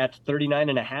listed at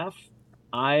 39.5.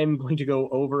 I'm going to go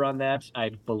over on that. I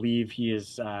believe he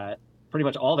is pretty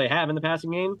much all they have in the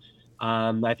passing game.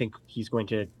 I think he's going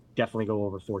to definitely go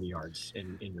over 40 yards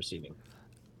in receiving.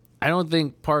 I don't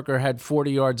think Parker had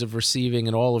 40 yards of receiving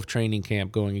in all of training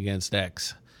camp going against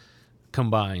X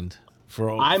combined.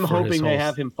 I'm hoping they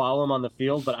have him follow him on the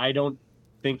field, but I don't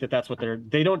think that's what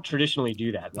they don't traditionally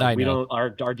do that. Like,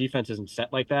 our defense isn't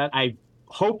set like that. I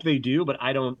hope they do, but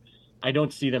I don't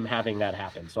see them having that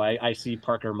happen. So I see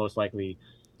Parker most likely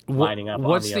lining up.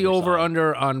 What's on the over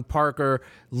under on Parker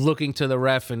looking to the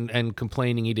ref and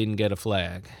complaining he didn't get a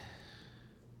flag?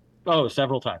 Oh,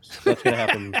 several times. That's going to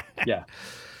happen. Yeah.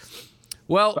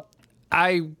 Well,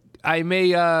 I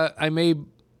may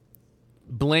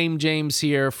blame James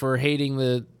here for hating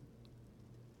the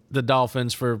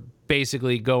Dolphins for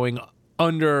basically going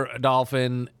under a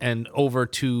Dolphin and over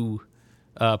 2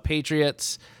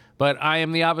 Patriots. But I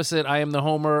am the opposite. I am the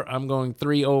homer. I'm going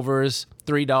 3 overs,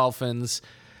 3 Dolphins.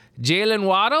 Jalen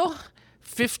Waddle,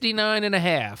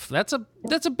 59.5.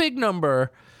 That's a big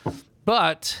number.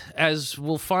 But as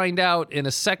we'll find out in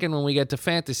a second when we get to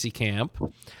fantasy camp,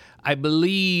 I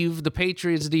believe the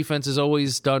Patriots defense has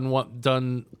always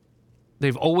done.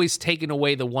 They've always taken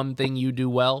away the one thing you do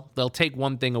well. They'll take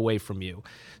one thing away from you.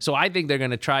 So I think they're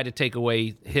going to try to take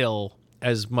away Hill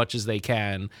as much as they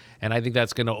can, and I think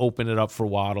that's going to open it up for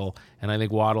Waddle. And I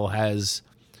think Waddle has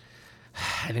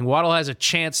a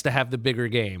chance to have the bigger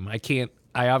game.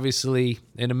 I obviously,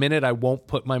 in a minute, I won't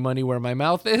put my money where my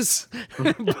mouth is,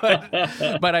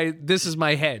 but this is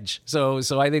my hedge. So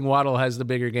I think Waddle has the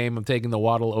bigger game. I'm taking the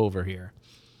Waddle over here.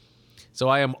 So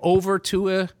I am over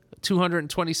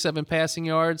 227 passing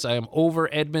yards. I am over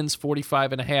Edmonds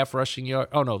 45.5 rushing yards.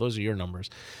 Oh no, those are your numbers.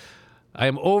 I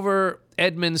am over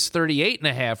Edmonds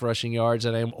 38.5 rushing yards,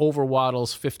 and I am over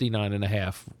Waddle's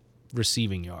 59.5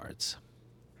 receiving yards.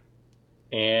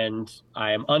 And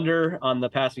I am under on the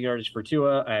passing yardage for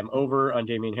Tua. I am over on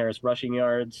Damian Harris rushing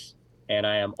yards, and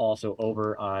I am also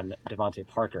over on Devontae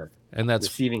Parker and that's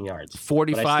receiving yards.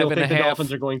 45 but I still and think a the half.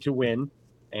 Dolphins are going to win,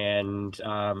 and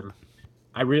I'm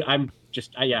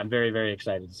very, very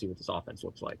excited to see what this offense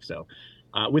looks like. So,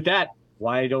 with that,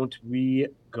 why don't we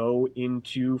go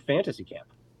into fantasy camp?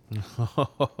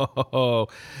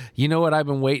 You know what I've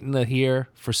been waiting to hear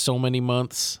for so many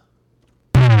months?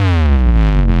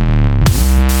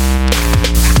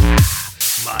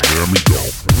 Miami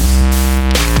Dolphins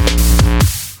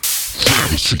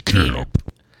fantasy camp.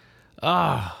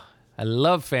 Ah, I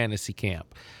love fantasy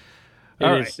camp.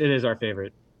 It is our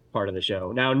favorite part of the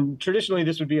show. Now, traditionally,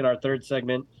 this would be in our third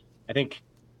segment. I think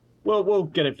we'll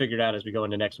get it figured out as we go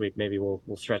into next week. Maybe we'll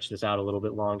stretch this out a little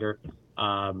bit longer.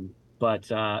 But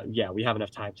yeah, we have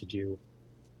enough time to do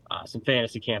some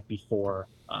fantasy camp before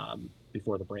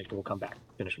the break, and we'll come back and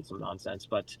finish with some nonsense.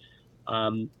 But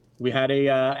we had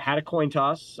a coin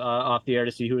toss off the air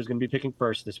to see who was going to be picking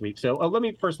first this week. So let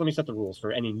me set the rules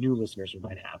for any new listeners who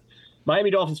might have.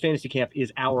 Miami Dolphins fantasy camp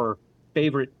is our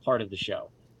favorite part of the show.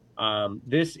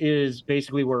 This is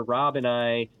basically where Rob and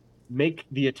I make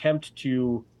the attempt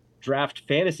to draft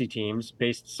fantasy teams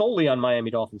based solely on Miami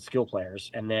Dolphins skill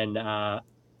players, and then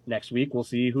next week we'll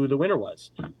see who the winner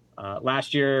was.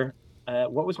 Last year,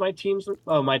 what was my team's?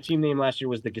 Oh, my team name last year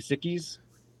was the Gesicki's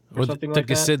or something like that.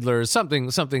 The Gassidlers,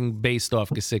 something based off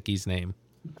Gesicki's name.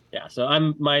 Yeah, so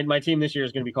my team this year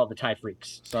is going to be called the Tie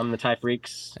Freaks. So I'm the Tie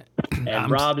Freaks,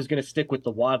 and Rob is going to stick with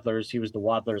the Waddlers. He was the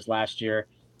Waddlers last year.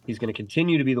 He's going to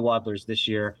continue to be the Waddlers this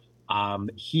year.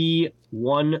 He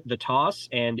won the toss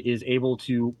and is able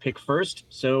to pick first.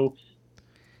 So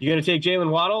you're going to take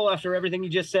Jalen Waddle after everything you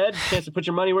just said? Chance to put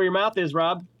your money where your mouth is,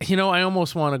 Rob. You know, I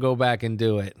almost want to go back and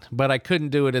do it, but I couldn't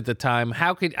do it at the time.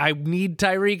 How could I need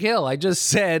Tyreek Hill? I just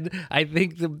said I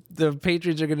think the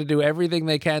Patriots are going to do everything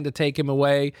they can to take him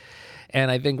away,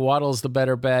 and I think Waddle's the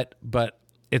better bet, but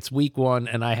it's week 1,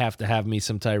 and I have to have me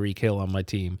some Tyreek Hill on my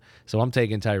team, so I'm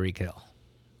taking Tyreek Hill.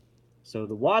 So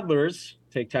the Waddlers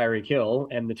take Tyreek Hill,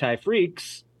 and the Tie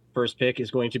Freaks' first pick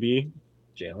is going to be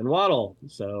Jalen Waddle.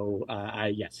 So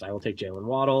I will take Jalen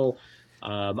Waddle.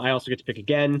 I also get to pick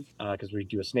again because we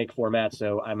do a snake format.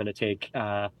 So I'm going to take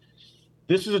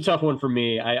this is a tough one for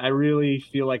me. I really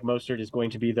feel like Mostert is going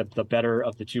to be the better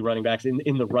of the two running backs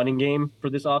in the running game for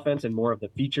this offense and more of the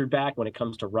featured back when it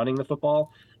comes to running the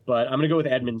football. But I'm going to go with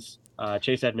Edmonds,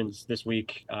 Chase Edmonds this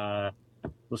week.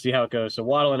 We'll see how it goes. So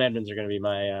Waddle and Edmonds are going to be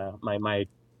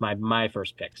my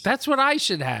first picks. That's what I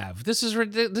should have. This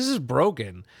is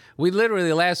broken. We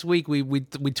literally last week we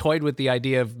toyed with the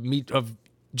idea of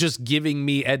just giving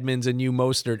me Edmonds and you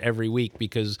Mostert every week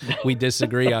because we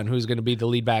disagree on who's going to be the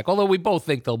lead back. Although we both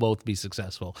think they'll both be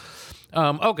successful.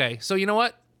 Okay, so you know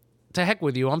what? To heck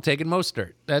with you. I'm taking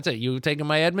Mostert. That's it. You taking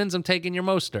my Edmonds. I'm taking your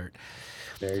Mostert.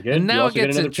 Very good. And now it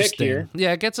gets interesting.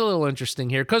 Yeah, it gets a little interesting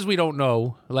here because we don't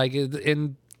know. Like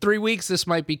in 3 weeks, this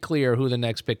might be clear who the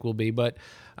next pick will be. But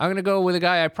I'm going to go with a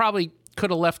guy I probably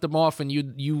could have left him off, and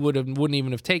you wouldn't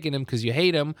even have taken him because you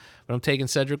hate him. But I'm taking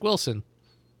Cedric Wilson.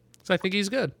 So I think he's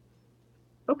good.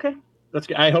 Okay, that's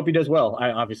good. I hope he does well.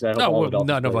 I hope all the Dolphins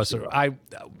none of us are. Well.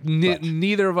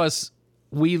 Neither of us.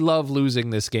 We love losing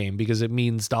this game because it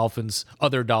means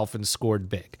other Dolphins scored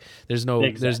big. There's no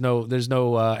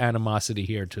animosity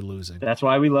here to losing. That's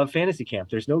why we love fantasy camp.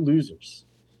 There's no losers,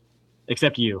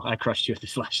 except you. I crushed you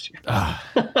this last year.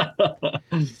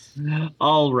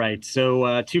 All right,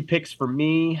 so 2 picks for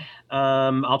me.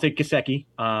 I'll take Gesicki.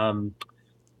 I'm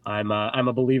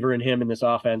a believer in him in this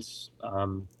offense.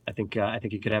 I think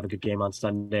he could have a good game on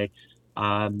Sunday.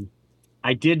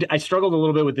 I struggled a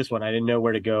little bit with this one. I didn't know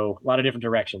where to go. A lot of different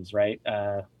directions, right?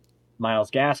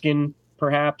 Myles Gaskin,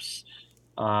 perhaps.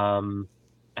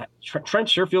 Trent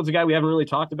Sherfield's a guy we haven't really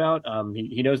talked about.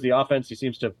 He knows the offense. He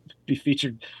seems to be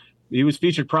featured. He was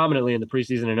featured prominently in the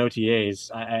preseason and OTAs.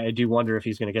 I do wonder if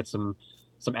he's going to get some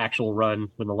actual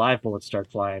run when the live bullets start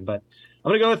flying. But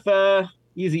I'm going to go with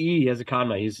Easy E as a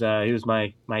Conma. He was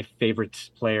my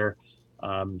favorite player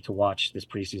to watch this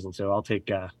preseason. So I'll take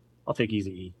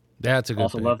Easy E. That's a good.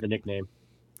 Also pick. Love the nickname.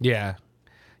 Yeah,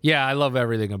 I love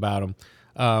everything about him.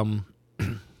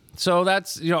 So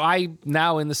that's I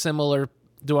now in the similar.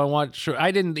 Do I want? Sure,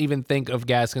 I didn't even think of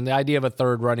Gaskin. The idea of a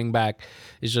third running back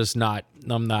is just not. I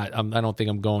don't think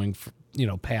I'm going for,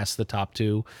 past the top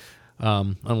 2,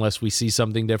 unless we see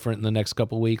something different in the next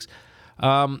couple weeks.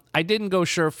 I didn't go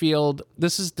Sherfield.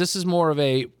 This is more of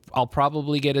a. I'll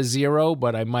probably get a 0,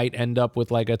 but I might end up with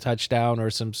like a touchdown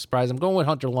or some surprise. I'm going with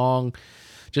Hunter Long.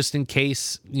 Just in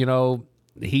case,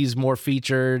 he's more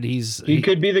featured. He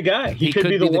could be the guy. He could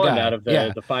be the one guy. Out of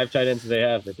the 5 tight ends they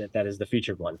have that is the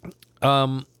featured one.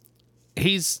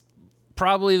 He's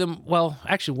probably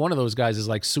actually one of those guys is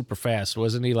like super fast,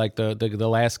 wasn't he? Like the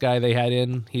last guy they had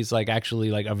in, he's like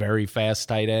actually like a very fast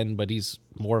tight end, but he's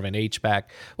more of an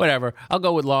H-back. Whatever. I'll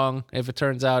go with Long if it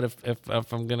turns out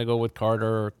if I'm gonna go with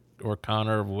Carter or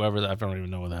Connor or whoever. I don't even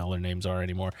know what the hell their names are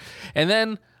anymore. And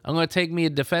then I'm going to take me a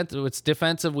defensive. It's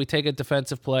defensive. We take a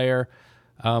defensive player.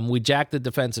 We jacked the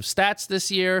defensive stats this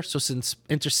year. So since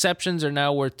interceptions are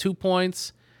now worth 2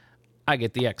 points, I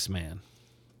get the X-Man.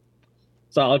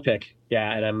 Solid pick.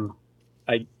 Yeah, and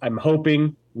I'm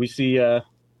hoping we see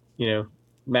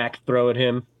Mac throw at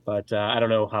him, but I don't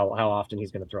know how often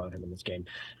he's going to throw at him in this game.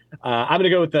 I'm going to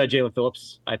go with Jalen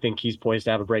Phillips. I think he's poised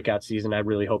to have a breakout season. I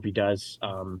really hope he does.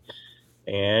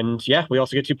 And yeah, we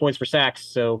also get 2 points for sacks.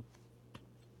 So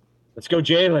let's go,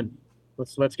 Jalen.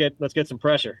 Let's get some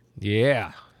pressure.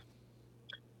 Yeah.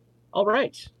 All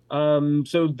right.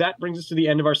 So that brings us to the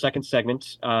end of our second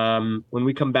segment. When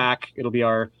we come back, it'll be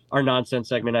our nonsense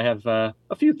segment. I have a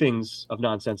few things of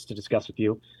nonsense to discuss with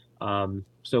you.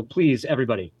 So please,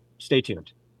 everybody, stay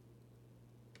tuned.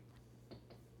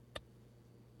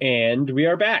 And we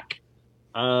are back.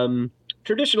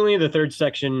 Traditionally, the third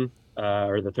section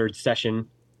or the third session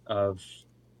of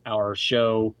our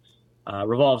show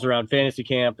revolves around fantasy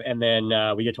camp, and then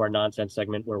we get to our nonsense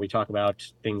segment where we talk about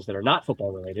things that are not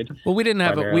football related. Well, we didn't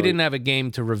have a game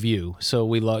to review,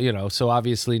 so so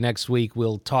obviously next week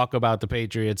we'll talk about the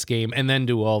Patriots game and then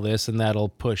do all this, and that'll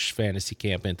push fantasy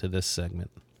camp into this segment.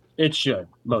 It should,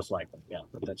 most likely. Yeah,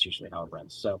 that's usually how it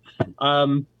runs. So,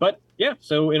 but yeah,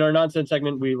 so in our nonsense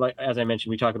segment, as I mentioned,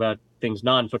 we talk about things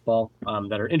non-football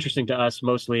that are interesting to us,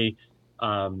 mostly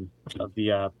of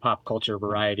the pop culture,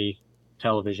 variety,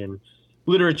 television,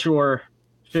 literature,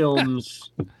 films,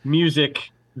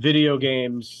 music, video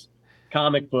games,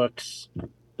 comic books,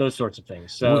 those sorts of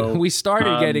things. So we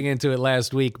started getting into it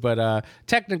last week, but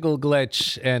technical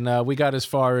glitch, and we got as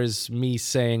far as me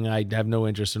saying I have no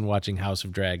interest in watching House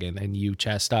of Dragon, and you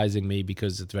chastising me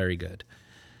because it's very good.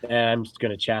 And I'm just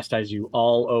going to chastise you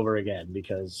all over again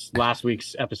because last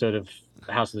week's episode of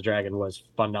House of the Dragon was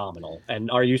phenomenal.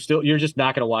 And you're just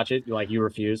not going to watch it? Like, you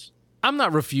refuse? I'm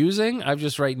not refusing. I've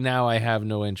just right now I have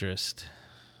no interest.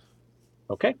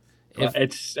 Okay.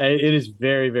 It is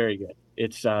very, very good.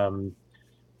 It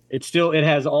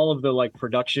has all of the like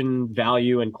production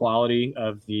value and quality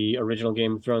of the original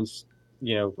Game of Thrones,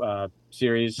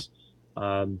 series.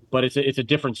 But it's a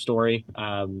different story.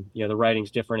 The writing's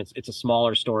different. It's a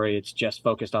smaller story. It's just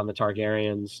focused on the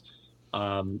Targaryens,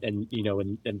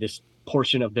 and this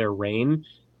portion of their reign.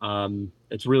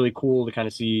 It's really cool to kind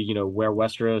of see, where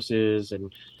Westeros is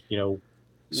and,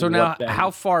 So now, how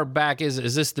far back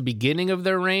is this the beginning of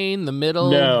their reign? The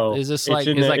middle? No. Is this the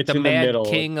Mad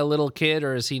King a little kid,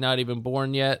 or is he not even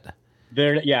born yet?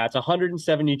 It's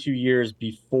 172 years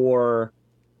before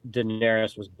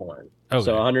Daenerys was born. Okay.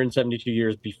 So 172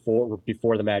 years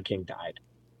before the Mad King died.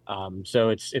 So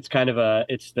it's kind of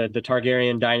the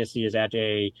Targaryen dynasty is at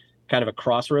a kind of a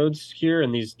crossroads here,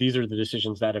 and these are the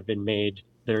decisions that have been made.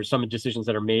 There are some decisions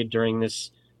that are made during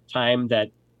this time that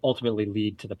ultimately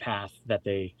lead to the path that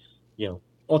they,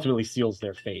 ultimately seals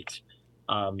their fate.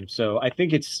 So I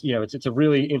think it's a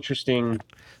really interesting.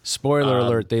 Spoiler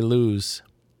alert: they lose.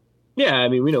 Yeah, I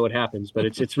mean, we know what happens, but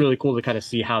it's really cool to kind of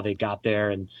see how they got there,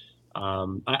 and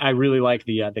I really like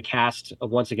the cast.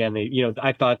 Once again,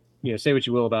 I thought, say what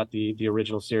you will about the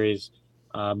original series,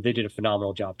 they did a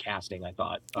phenomenal job casting, I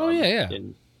thought.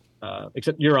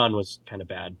 Except Euron was kind of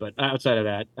bad, but outside of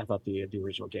that, I thought the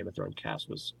original Game of Thrones cast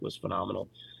was phenomenal.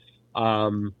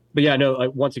 But yeah, no,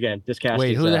 once again, this cast.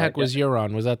 Wait, who the heck was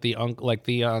Euron? Was that the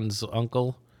Theon's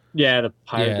uncle? Yeah, the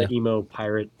pirate, the emo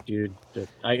pirate dude.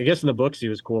 I guess in the books he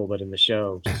was cool, but in the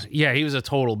show, yeah, he was a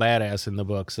total badass in the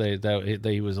books.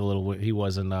 He was a little. He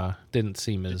wasn't. Didn't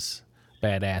seem as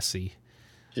badassy.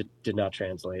 Did not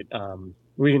translate.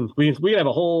 We can have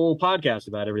a whole podcast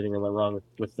about everything that went wrong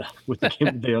with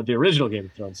the original Game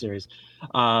of Thrones series.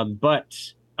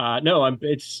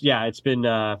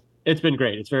 It's been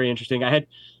great. It's very interesting.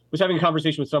 Was having a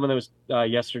conversation with someone that was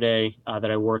yesterday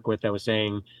that I work with that was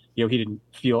saying, he didn't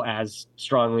feel as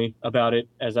strongly about it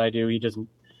as I do.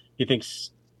 He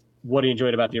thinks what he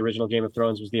enjoyed about the original Game of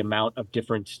Thrones was the amount of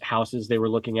different houses they were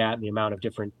looking at and the amount of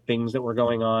different things that were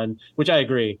going on, which I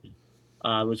agree.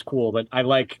 It was cool, but I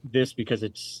like this because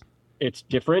it's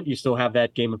different. You still have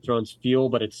that Game of Thrones feel,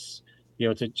 but it's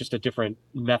just a different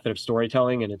method of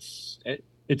storytelling, and it's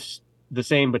the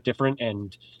same but different,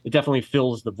 and it definitely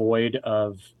fills the void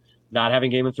of not having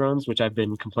Game of Thrones, which I've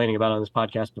been complaining about on this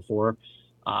podcast before.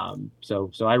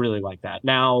 So I really like that.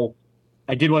 Now,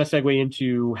 I did want to segue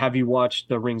into: have you watched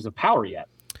The Rings of Power yet?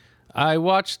 I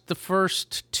watched the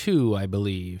first two, I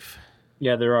believe.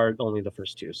 Yeah, there are only the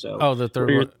first two. So the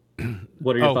third one.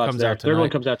 What are your thoughts there? Third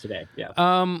one comes out today.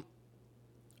 Yeah.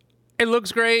 It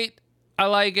looks great. I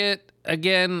like it.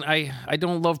 Again, I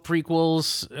don't love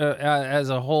prequels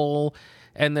as a whole,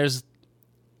 and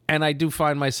I do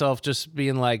find myself just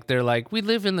being like, they're like, we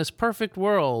live in this perfect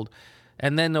world,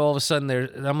 and then all of a sudden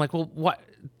I'm like, well, what?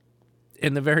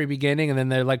 In the very beginning, and then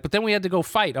they're like, but then we had to go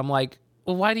fight. I'm like,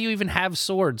 well, why do you even have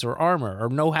swords or armor or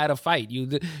know how to fight?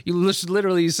 You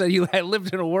literally said you had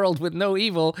lived in a world with no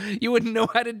evil. You wouldn't know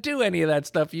how to do any of that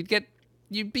stuff. You'd get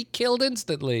you'd be killed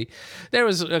instantly. There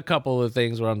was a couple of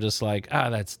things where I'm just like,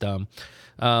 that's dumb.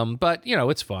 But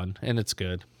it's fun and it's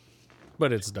good,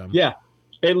 but it's dumb. Yeah,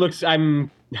 it looks.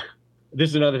 This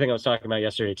is another thing I was talking about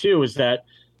yesterday too. Is that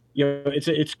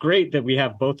it's great that we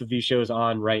have both of these shows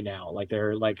on right now. Like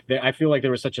I feel like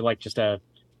there was such a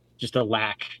just a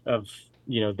lack of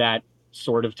that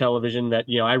sort of television that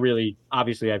I really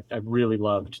obviously I really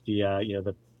loved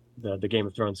the Game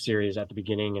of Thrones series at the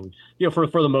beginning, and for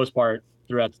the most part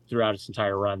throughout its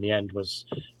entire run. The end was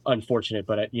unfortunate,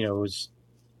 but it was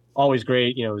always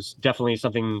great. It was definitely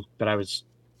something that I was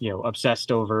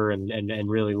obsessed over and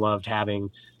really loved having.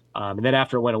 And then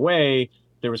after it went away,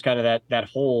 there was kind of that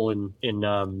hole in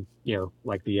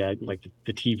like the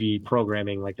TV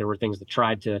programming. Like there were things that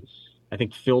tried to, I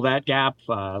think, fill that gap.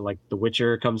 Like The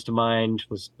Witcher comes to mind,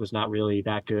 was not really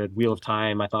that good. Wheel of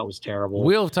Time I thought was terrible.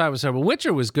 Wheel of Time was terrible.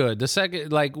 Witcher was good. The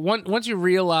second, once you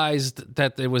realized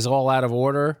that it was all out of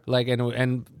order,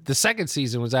 and the second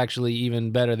season was actually even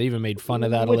better. They even made fun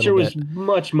of that a little bit. Witcher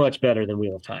was much better than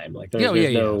Wheel of Time. Like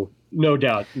there's no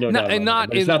doubt. And not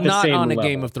on a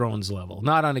Game of Thrones level.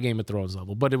 Not on a Game of Thrones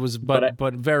level, but it was but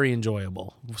very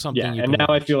enjoyable. Something. Yeah, and now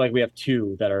I feel like we have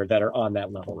two that are on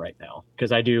that level right now.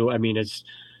 Because I mean, it's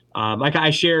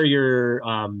I share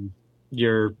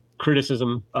your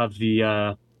criticism of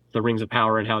the Rings of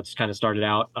Power and how it's kind of started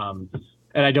out. And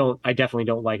I definitely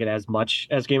don't like it as much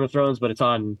as Game of Thrones, but it's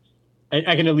on.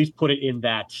 I can at least put it in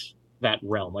that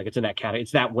realm. Like it's in that category.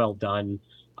 It's that well done.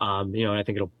 And I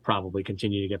think it'll probably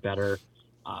continue to get better.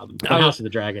 House of the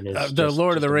Dragon is the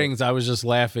Lord of the Rings. I was just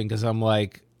laughing because I'm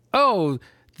like, oh,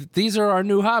 these are our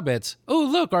new hobbits. Oh,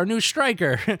 look, our new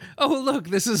striker. Oh, look,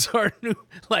 this is our new.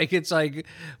 Like it's like,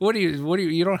 what do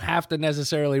you don't have to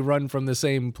necessarily run from the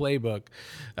same playbook,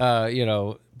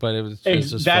 But it was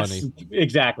just funny.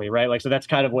 Exactly right. Like so, that's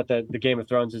kind of what the Game of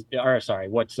Thrones is. Or sorry,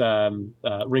 what's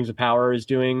Rings of Power is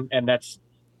doing, and that's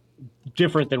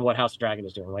different than what House of Dragon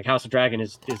is doing. Like House of Dragon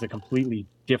is a completely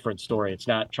different story. It's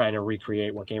not trying to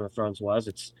recreate what Game of Thrones was.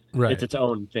 It's its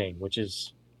own thing, which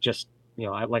is just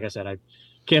like I said, I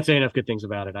can't say enough good things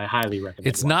about it. I highly recommend.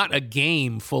 It's not a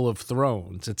game full of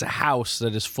thrones. It's a house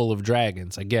that is full of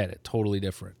dragons. I get it. Totally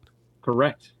different.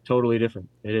 Correct. Totally different.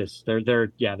 It is. They're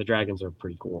the dragons are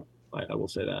pretty cool. I will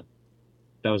say that.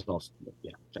 That was also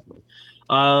definitely.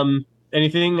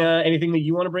 Anything that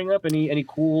you want to bring up? Any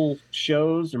cool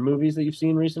shows or movies that you've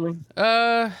seen recently?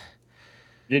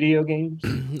 Video games?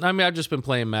 I mean, I've just been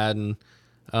playing Madden.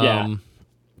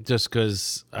 Just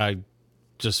because I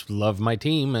just love my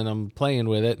team and I'm playing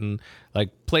with it, and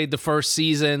played the first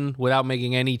season without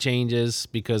making any changes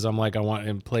because I'm like, I want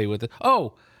to play with it.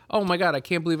 Oh my God, I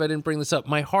can't believe I didn't bring this up.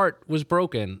 My heart was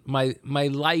broken. My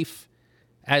life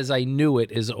as I knew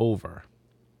it is over.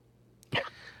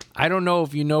 I don't know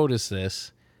if you noticed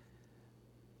this,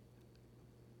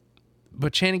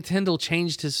 but Channing Tindall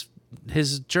changed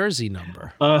his jersey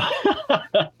number.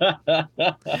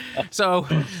 So,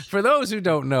 for those who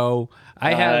don't know,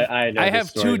 I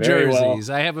have two jerseys.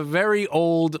 Well. I have a very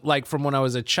old, from when I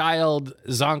was a child,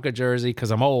 Zonka jersey because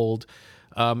I'm old,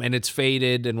 and it's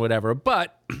faded and whatever.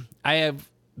 But I have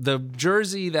the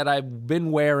jersey that I've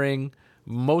been wearing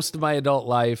most of my adult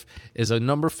life is a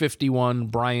number 51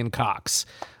 Brian Cox.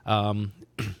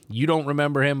 You don't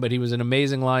remember him, but he was an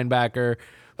amazing linebacker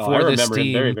for this team.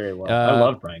 Him very, very well. I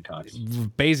love Brian Cox.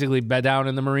 Basically, down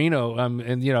in the Marino,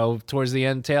 and towards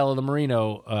the tail of the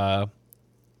Marino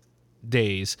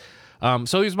days.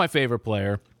 So he was my favorite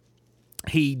player.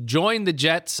 He joined the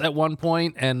Jets at one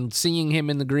point, and seeing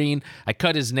him in the green, I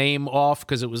cut his name off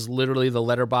because it was literally the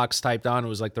letterbox typed on. It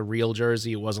was like the real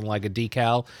jersey. It wasn't like a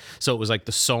decal. So it was like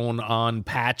the sewn on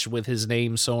patch with his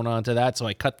name sewn onto that. So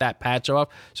I cut that patch off.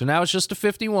 So now it's just a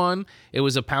 51. It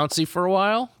was a Pouncey for a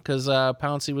while because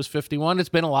Pouncey was 51. It's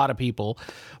been a lot of people.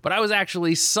 But I was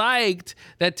actually psyched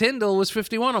that Tyndall was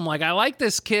 51. I'm like, I like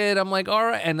this kid. I'm like, all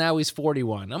right. And now he's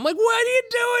 41. I'm like, what are you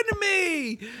doing to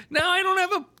me?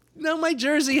 Now my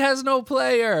jersey has no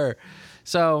player.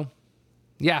 So,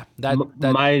 yeah,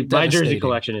 my jersey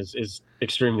collection is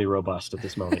extremely robust at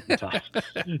this moment in time.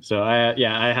 So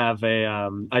I have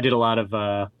I did a lot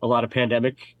of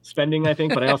pandemic spending, I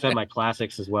think, but I also have my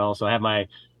classics as well. So I have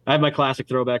my classic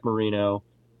throwback Merino.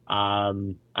 I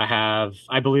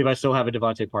believe I still have a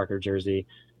Devontae Parker jersey.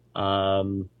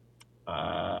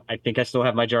 I think I still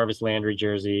have my Jarvis Landry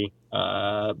jersey.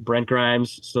 Brent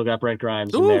Grimes, still got Brent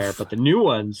Grimes in there. But the new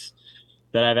ones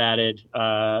that I've added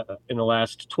in the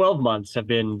last 12 months have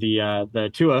been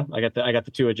the Tua. I got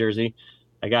the Tua jersey.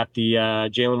 I got the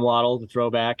Jalen Waddle, the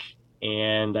throwback,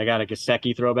 and I got a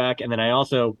Gesicki throwback. And then I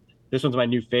also, this one's my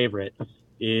new favorite,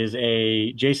 is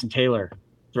a Jason Taylor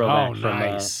throwback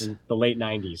nice. from the late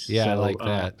 90s. Yeah, so, I like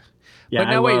that. Yeah, but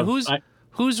now wait, love,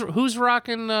 who's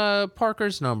rocking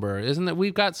Parker's number? Isn't it?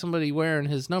 We've got somebody wearing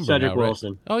his number Cedric now, right?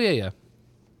 Wilson. Oh yeah.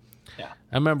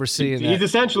 I remember seeing that. He's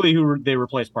essentially who they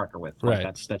replaced Parker with. Like,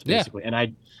 Right. That's basically. And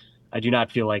I do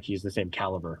not feel like he's the same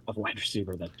caliber of wide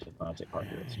receiver that Devontae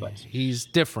Parker is. But he's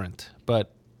different,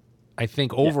 but I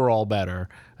think overall better.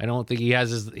 I don't think he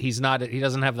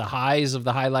doesn't have the highs of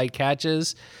the highlight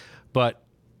catches, but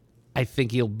I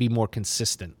think he'll be more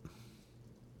consistent.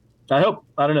 I hope.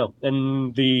 I don't know.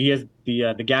 And he has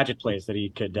the gadget plays that he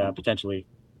could potentially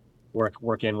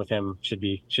work in with him should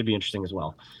be interesting as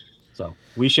well. So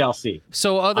we shall see.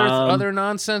 So other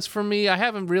nonsense for me. I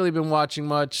haven't really been watching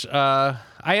much. I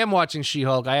am watching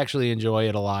She-Hulk. I actually enjoy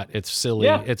it a lot. It's silly.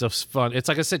 Yeah. It's fun. It's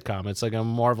like a sitcom. It's like a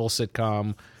Marvel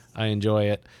sitcom. I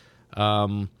enjoy it.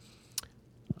 What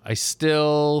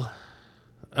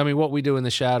We Do in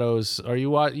the Shadows. Were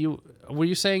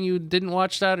you saying you didn't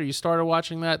watch that, or you started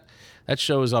watching that? That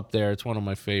show is up there. It's one of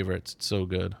my favorites. It's so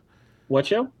good. What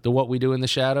show? The What We Do in the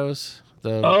Shadows.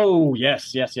 Oh,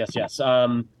 yes.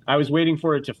 I was waiting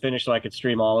for it to finish so I could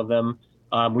stream all of them.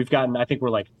 I think we're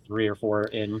like 3 or 4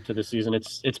 into the season.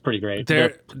 It's pretty great.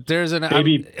 There's an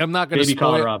I'm not going to spoil.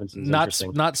 Colin Robinson's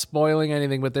not spoiling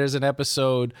anything, but there's an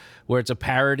episode where it's a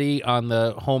parody on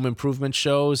the home improvement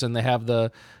shows, and they have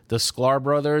the Sklar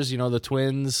brothers, the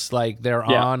twins, like they're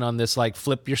on this like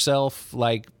flip yourself,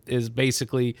 like is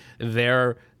basically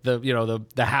their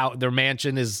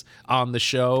mansion is on the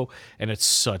show, and it's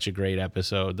such a great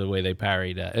episode the way they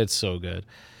parried it. It's so good.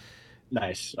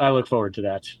 Nice. I look forward to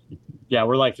that. Yeah,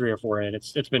 we're like 3 or 4 in.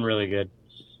 It's been really good.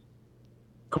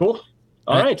 Cool.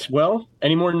 All right. Well,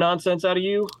 any more nonsense out of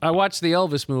you? I watched the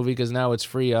Elvis movie because now it's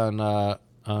free on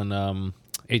HBO.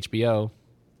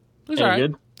 It was all right.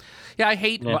 Good? Yeah, I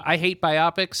hate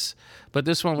biopics, but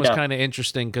this one was kind of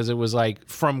interesting because it was like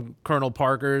from Colonel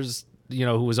Parker's,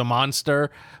 who was a monster,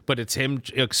 but it's him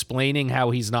explaining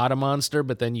how he's not a monster,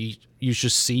 but then you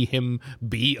just see him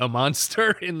be a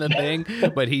monster in the thing,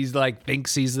 but he's like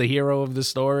thinks he's the hero of the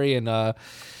story, and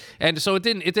so it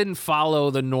didn't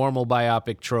follow the normal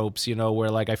biopic tropes, where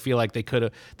like I feel like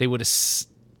they would have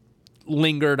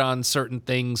lingered on certain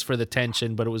things for the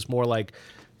tension, but it was more like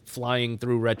flying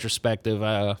through retrospective.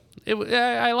 I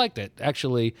liked it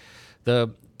actually.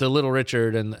 The Little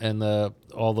Richard and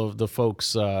all the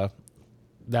folks.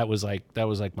 That was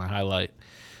like my highlight.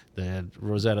 They had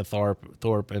Rosetta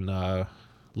Thorpe and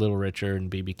Little Richard and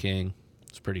BB King.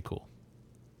 It's pretty cool.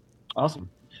 Awesome.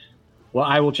 Well,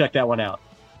 I will check that one out.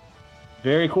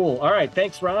 Very cool. All right.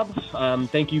 Thanks, Rob.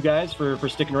 Thank you guys for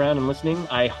sticking around and listening.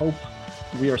 I hope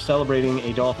we are celebrating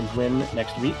a Dolphins win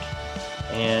next week.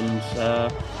 And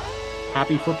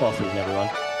happy football season, everyone.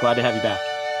 Glad to have you back.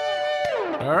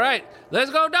 All right.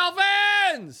 Let's go,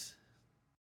 Dolphins!